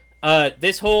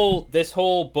 This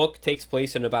whole book takes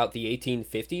place in about the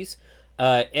 1850s.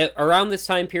 Around this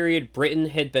time period, Britain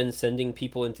had been sending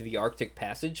people into the Arctic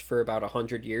Passage for about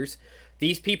 100 years.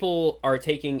 These people are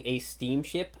taking a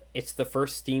steamship. It's the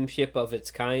first steamship of its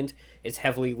kind. It's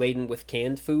heavily laden with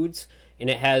canned foods, and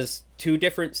it has 2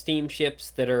 different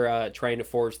steamships that are trying to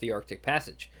forge the Arctic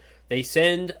Passage. They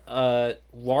send a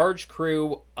large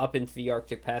crew up into the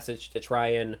Arctic Passage to try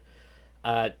and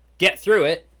get through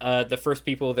it. The first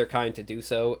people of their kind to do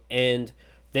so, and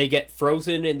they get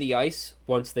frozen in the ice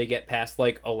once they get past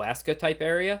like Alaska type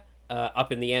area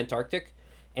up in the Antarctic,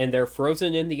 and they're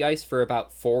frozen in the ice for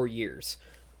about 4 years.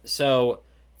 So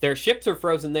their ships are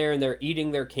frozen there, and they're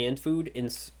eating their canned food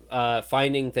and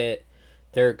finding that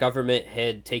their government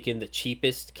had taken the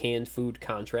cheapest canned food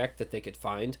contract that they could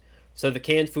find. So the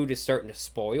canned food is starting to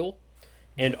spoil.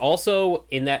 And also,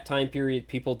 in that time period,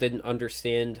 people didn't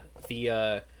understand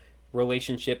the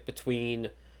relationship between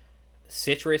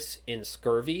citrus and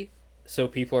scurvy. So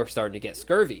people are starting to get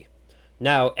scurvy.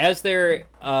 Now, as they're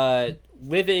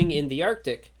living in the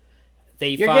Arctic,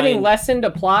 You're find... getting less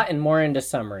into plot and more into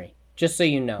summary, just so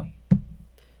you know.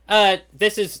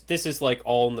 This is like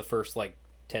all in the first like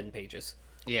 10 pages.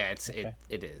 Yeah,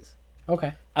 it is.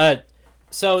 Okay.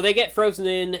 So they get frozen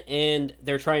in, and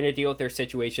they're trying to deal with their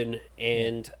situation,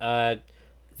 and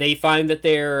they find that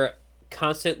they're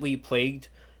constantly plagued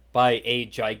by a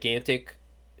gigantic,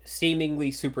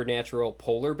 seemingly supernatural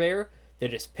polar bear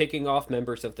that is picking off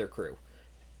members of their crew.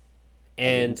 I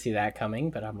didn't And see that coming,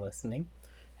 but I'm listening.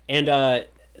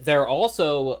 they're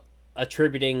also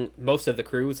attributing, most of the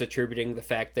crew is attributing the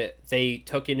fact that they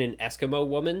took in an Eskimo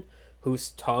woman whose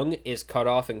tongue is cut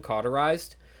off and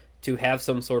cauterized to have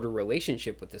some sort of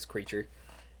relationship with this creature.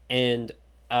 And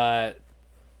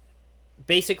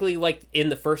basically, like, in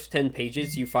the first 10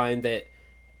 pages, you find that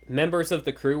members of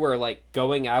the crew are, like,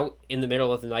 going out in the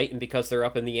middle of the night, and because they're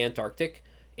up in the Antarctic,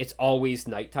 it's always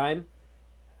nighttime.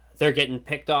 They're getting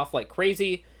picked off like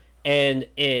crazy, and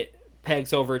it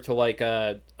pegs over to, like,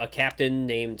 a captain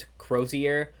named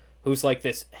Crozier, who's, like,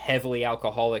 this heavily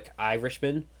alcoholic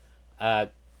Irishman.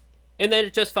 And then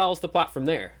it just follows the plot from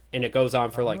there, and it goes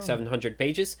on for like 700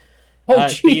 pages. Oh,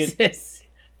 the- Jesus.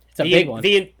 It's a big one.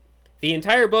 The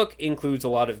entire book includes a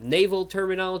lot of naval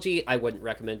terminology. I wouldn't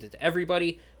recommend it to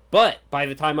everybody, but by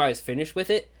the time I was finished with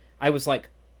it, I was like,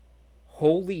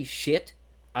 holy shit,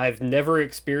 I've never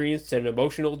experienced an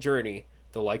emotional journey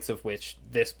the likes of which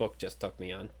this book just took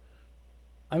me on.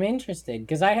 I'm interested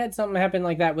because I had something happen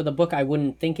like that with a book I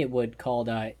wouldn't think it would, called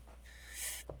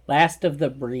Last of the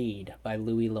Breed by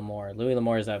Louis L'Amour. Louis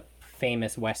L'Amour is a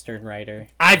famous Western writer.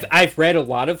 I've read a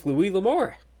lot of Louis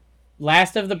L'Amour.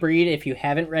 Last of the Breed, if you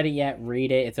haven't read it yet,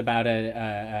 read it. It's about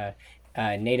a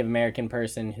Native American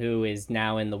person who is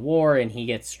now in the war, and he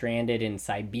gets stranded in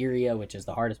Siberia, which is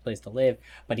the hardest place to live,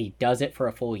 but he does it for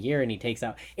a full year, and he takes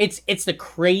out... It's the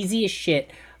craziest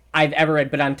shit I've ever read,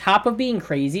 but on top of being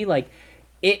crazy, like,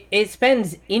 it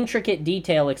spends intricate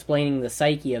detail explaining the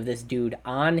psyche of this dude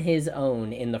on his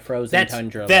own in the frozen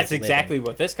tundra. That's exactly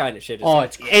what this kind of shit is. Oh,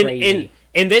 it's crazy.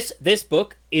 And this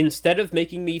book, instead of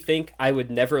making me think I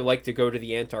would never like to go to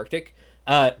the Antarctic,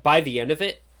 by the end of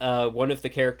it, one of the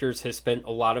characters has spent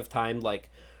a lot of time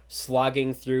like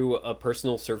slogging through a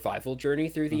personal survival journey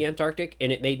through the Antarctic,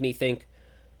 and it made me think,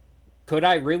 could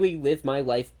I really live my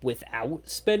life without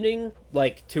spending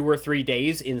like 2 or 3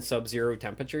 days in sub-zero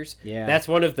temperatures? Yeah. That's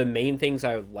one of the main things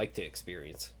I would like to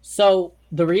experience. So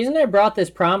the reason I brought this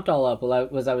prompt all up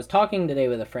was I was talking today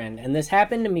with a friend, and this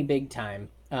happened to me big time.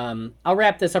 I'll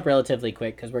wrap this up relatively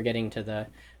quick because we're getting to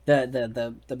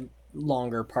the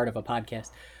longer part of a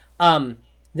podcast.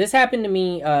 This happened to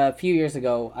me a few years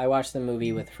ago. I watched the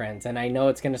movie with friends, and I know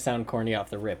it's going to sound corny off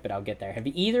the rip, but I'll get there. Have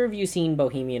either of you seen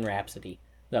Bohemian Rhapsody,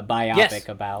 the biopic Yes.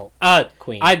 about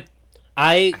Queen?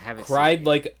 I haven't cried seen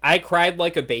like I cried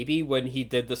like a baby when he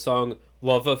did the song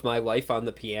 "Love of My Life" on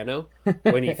the piano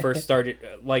when he first started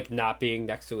like not being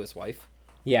next to his wife.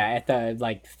 Yeah, at the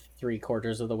like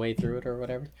 3/4 of the way through it or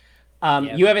whatever.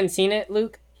 Yeah. You haven't seen it,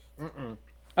 Luke? Mm-mm.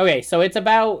 Okay, so it's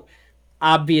about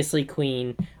obviously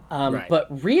Queen, Right.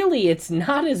 but really it's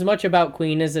not as much about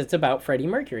Queen as it's about Freddie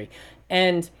Mercury.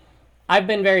 And I've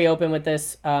been very open with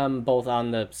this, both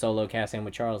on the solo cast and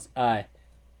with Charles.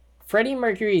 Freddie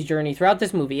Mercury's journey throughout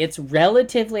this movie, it's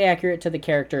relatively accurate to the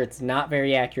character. It's not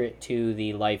very accurate to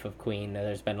the life of Queen.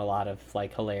 There's been a lot of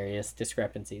like hilarious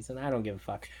discrepancies, and I don't give a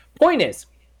fuck. Point is,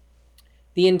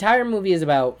 the entire movie is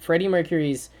about Freddie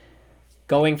Mercury's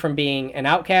going from being an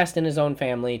outcast in his own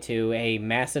family to a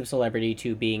massive celebrity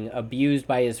to being abused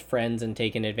by his friends and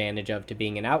taken advantage of to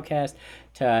being an outcast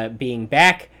to being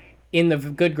back in the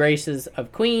good graces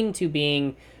of Queen to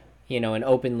being, an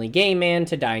openly gay man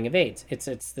to dying of AIDS.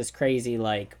 It's this crazy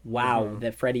like wow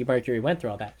that Freddie Mercury went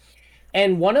through all that.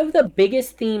 And one of the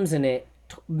biggest themes in it,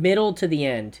 middle to the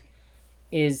end,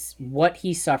 is what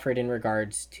he suffered in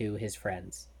regards to his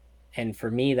friends. And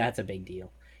for me, that's a big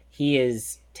deal. He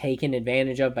is taken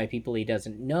advantage of by people he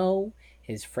doesn't know.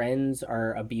 His friends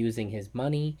are abusing his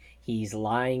money. He's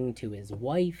lying to his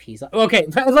wife. Okay,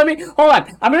 let me hold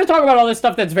on. I'm going to talk about all this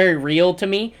stuff that's very real to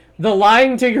me. The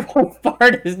lying to your wife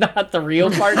part is not the real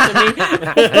part to me.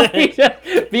 Let me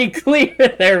just be clear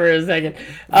there for a second.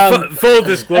 Full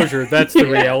disclosure, that's the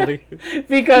reality.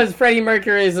 Because Freddie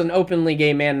Mercury is an openly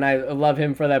gay man, and I love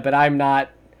him for that, but I'm not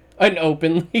an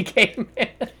openly gay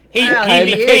man. He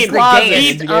became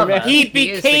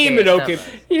an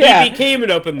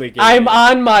openly gay I'm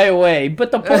man. on my way.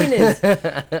 But the point is,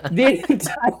 the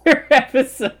entire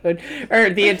episode, or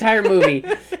the entire movie,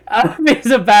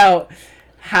 is about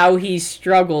how he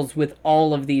struggles with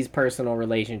all of these personal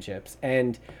relationships.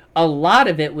 And a lot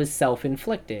of it was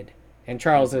self-inflicted. And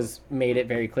Charles has made it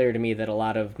very clear to me that a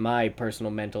lot of my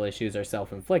personal mental issues are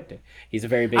self-inflicted. He's a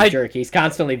very big jerk. He's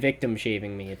constantly victim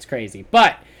shaming me. It's crazy.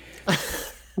 But...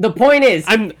 the point is,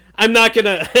 I'm not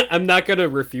gonna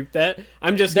refute that.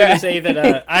 I'm just gonna say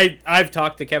that I've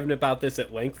talked to Kevin about this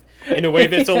at length in a way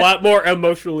that's a lot more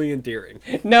emotionally endearing.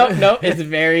 No, it's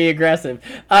very aggressive.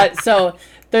 So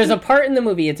there's a part in the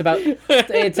movie. It's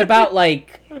about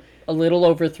like a little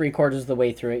over 3/4 of the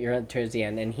way through it. You're towards the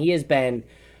end, and he has been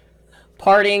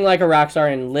partying like a rock star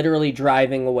and literally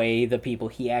driving away the people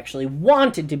he actually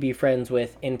wanted to be friends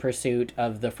with in pursuit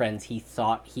of the friends he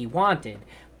thought he wanted.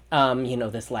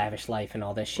 This lavish life and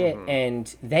all this shit. Mm-hmm.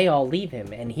 And they all leave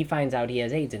him, and he finds out he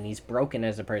has AIDS, and he's broken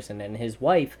as a person, and his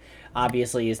wife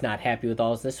obviously is not happy with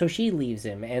all of this, so she leaves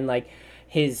him. And like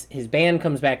his band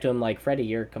comes back to him like, Freddie,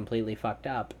 you're completely fucked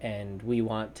up, and we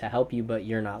want to help you, but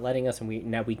you're not letting us, and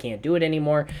we can't do it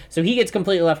anymore. So he gets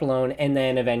completely left alone, and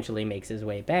then eventually makes his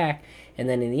way back. And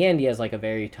then in the end, he has like a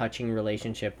very touching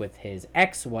relationship with his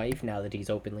ex-wife now that he's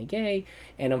openly gay,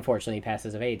 and unfortunately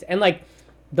passes of AIDS. And like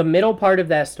the middle part of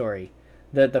that story,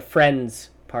 the friends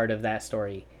part of that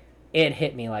story, it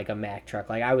hit me like a Mack truck.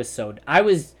 Like I was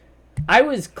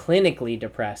clinically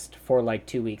depressed for like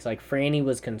 2 weeks. Like Franny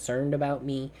was concerned about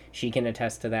me. She can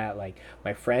attest to that. Like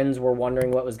my friends were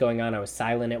wondering what was going on. I was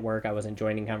silent at work. I wasn't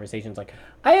joining conversations. Like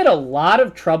I had a lot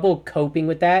of trouble coping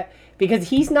with that because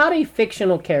he's not a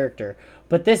fictional character.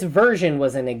 but this version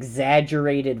was an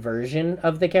exaggerated version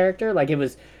of the character. Like it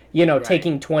was, Right.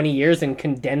 taking 20 years and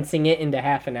condensing it into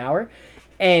half an hour,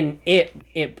 and it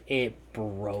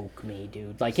broke me,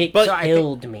 dude. Like it But- So I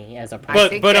killed me as a I person.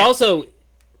 think But that- also,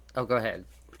 Oh, go ahead.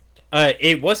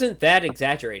 it wasn't that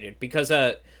exaggerated because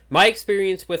my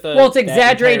experience with Well, it's that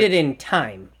exaggerated entire- in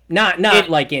time, not It-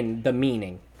 like in the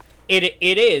meaning.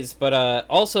 It is, but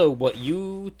also what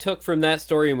you took from that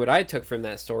story and what I took from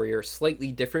that story are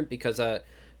slightly different because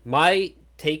my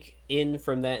take in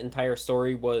from that entire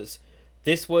story was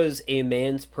this was a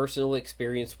man's personal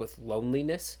experience with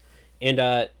loneliness, and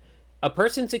a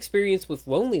person's experience with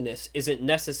loneliness isn't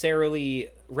necessarily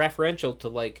referential to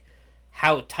like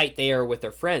how tight they are with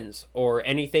their friends or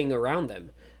anything around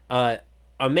them. A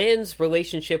man's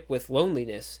relationship with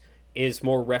loneliness is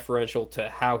more referential to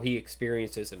how he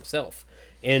experiences himself.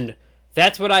 And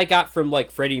that's what I got from like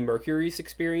Freddie Mercury's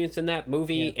experience in that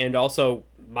movie and also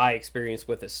my experience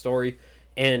with his story.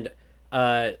 And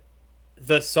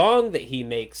the song that he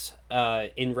makes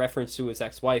in reference to his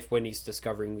ex-wife when he's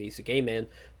discovering he's a gay man,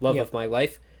 Love Yep. of My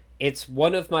Life, it's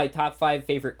one of my top 5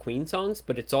 favorite Queen songs,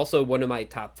 but it's also one of my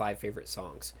top 5 favorite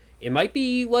songs. It might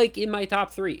be like in my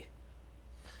top 3.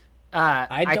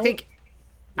 I don't think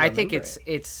remember it's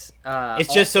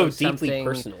It's just so also deeply something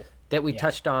personal. that we Yeah.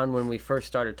 touched on when we first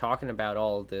started talking about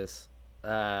all of this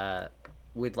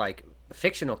with like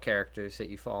fictional characters that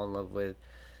you fall in love with,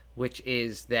 which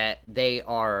is that they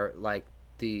are like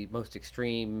the most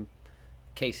extreme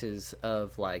cases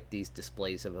of like these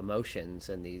displays of emotions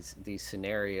and these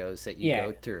scenarios that you Yeah.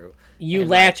 go through. You And,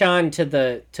 latch on to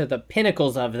the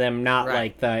pinnacles of them, not Right.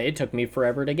 like the it took me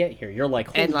forever to get here. You're like,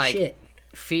 holy And, like, shit.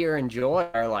 fear and joy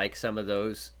are like some of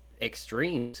those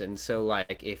extremes, and so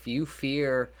like if you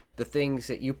fear the things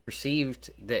that you perceived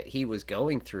that he was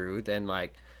going through, then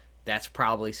like that's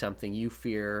probably something you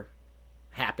fear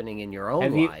happening in your own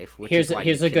Have you, life, which here's is why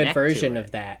here's you a good connect to version it.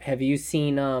 of that. Have you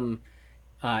seen in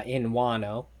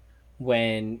Wano,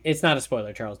 when it's not a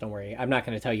spoiler, Charles, don't worry. I'm not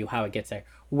going to tell you how it gets there.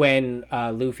 When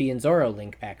Luffy and Zoro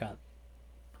link back up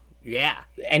Yeah,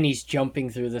 and he's jumping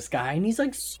through the sky and he's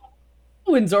like, "So,"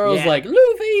 and Zoro's Yeah. like,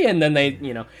 Luffy, and then they,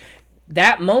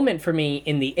 that moment for me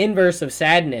in the inverse of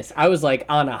sadness, I was like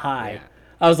on a high. Yeah.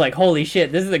 I was like, holy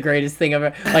shit, this is the greatest thing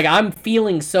ever. Like, I'm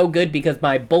feeling so good because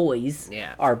my boys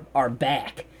Yeah. are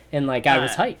back. And like I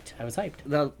was Uh, hyped. I was hyped.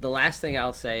 the last thing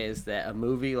I'll say is that a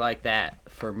movie like that,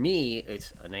 for me,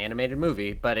 it's an animated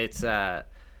movie, but it's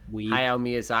We Hayao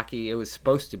Miyazaki. It was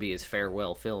supposed to be his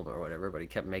farewell film or whatever, but he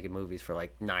kept making movies for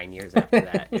like 9 years after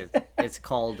that. It's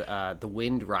called The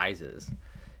Wind Rises,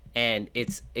 and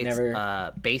it's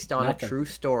Never- based on nothing. a true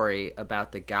story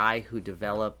about the guy who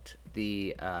developed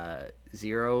the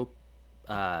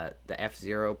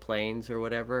F-Zero planes or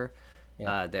whatever.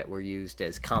 That were used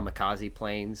as kamikaze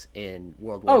planes in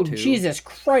World War Oh II. Jesus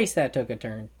Christ, that took a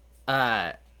turn.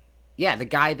 Yeah, the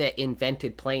guy that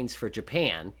invented planes for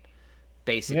Japan,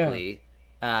 basically.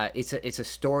 It's a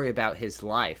story about his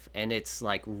life, and it's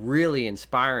like really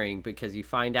inspiring because you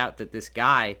find out that this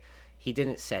guy, he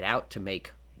didn't set out to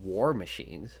make war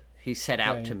machines. He set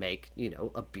out Right. to make,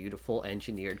 a beautiful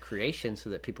engineered creation so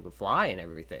that people could fly and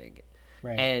everything.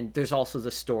 Right. And there's also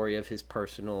the story of his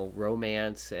personal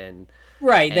romance and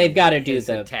Right, they've and got to do his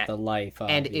the atta- the life of,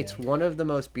 and it's one of the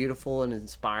most beautiful and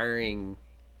inspiring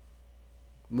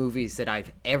movies that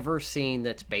I've ever seen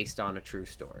that's based on a true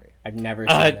story. I've never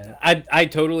seen that. I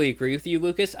totally agree with you,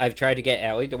 Lucas. I've tried to get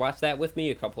Allie to watch that with me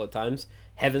a couple of times.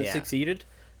 Haven't Yeah. succeed.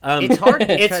 It's hard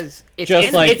because it's Just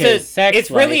it's- like it's his a- sex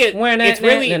it's really life. a- it's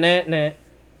really-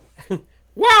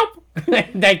 Wow.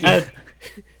 Thank you.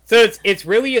 So it's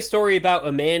really a story about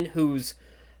a man whose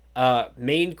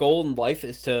main goal in life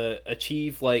is to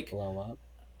achieve like Blow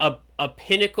up. a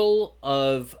pinnacle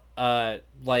of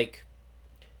like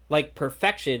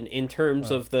perfection in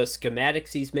terms of the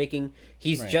schematics he's making.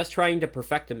 He's Right. just trying to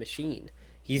perfect a machine.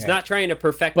 He's Right. not trying to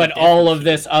perfect. But a all death of machine.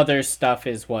 this other stuff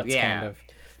is what's Yeah. kind of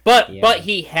But Yeah.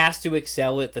 he has to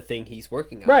excel at the thing he's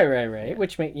working on. right.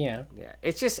 Which make yeah,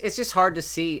 it's just hard to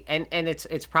see, and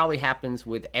it's probably happens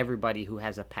with everybody who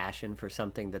has a passion for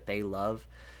something that they love.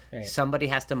 Right. Somebody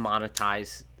has to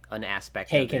monetize an aspect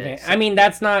take of it. advantage. I mean,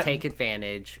 that's not Take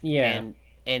advantage. Yeah.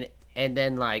 And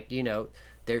then like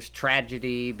there's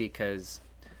tragedy because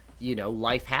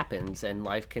life happens and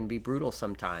life can be brutal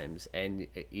sometimes, and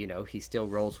he still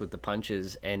rolls with the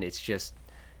punches, and it's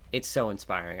so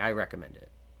inspiring. I recommend it.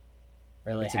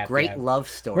 really It's happy. a great I, love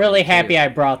story. really too. happy I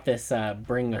brought this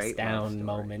bring us Great love down story.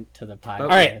 moment to the podcast. All All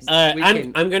right, We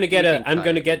I'm gonna get we a can I'm cut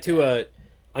gonna it get to down.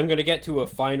 I'm gonna get to a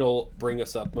final bring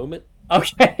us up moment.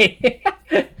 Okay.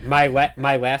 My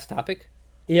last topic.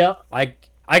 Yep.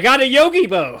 I got a Yogi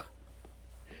Bo.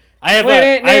 I have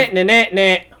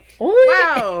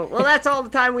Wow. Well, that's all the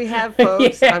time we have,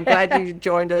 folks. Yeah. I'm glad you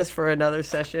joined us for another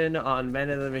session on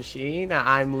Men of the Machine.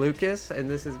 I'm Lucas, and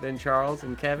this has been Charles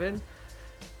and Kevin.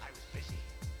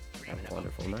 Have a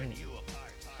wonderful night.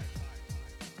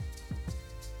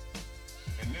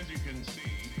 And as you can see,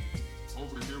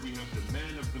 over here we have the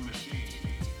Men of the Machine.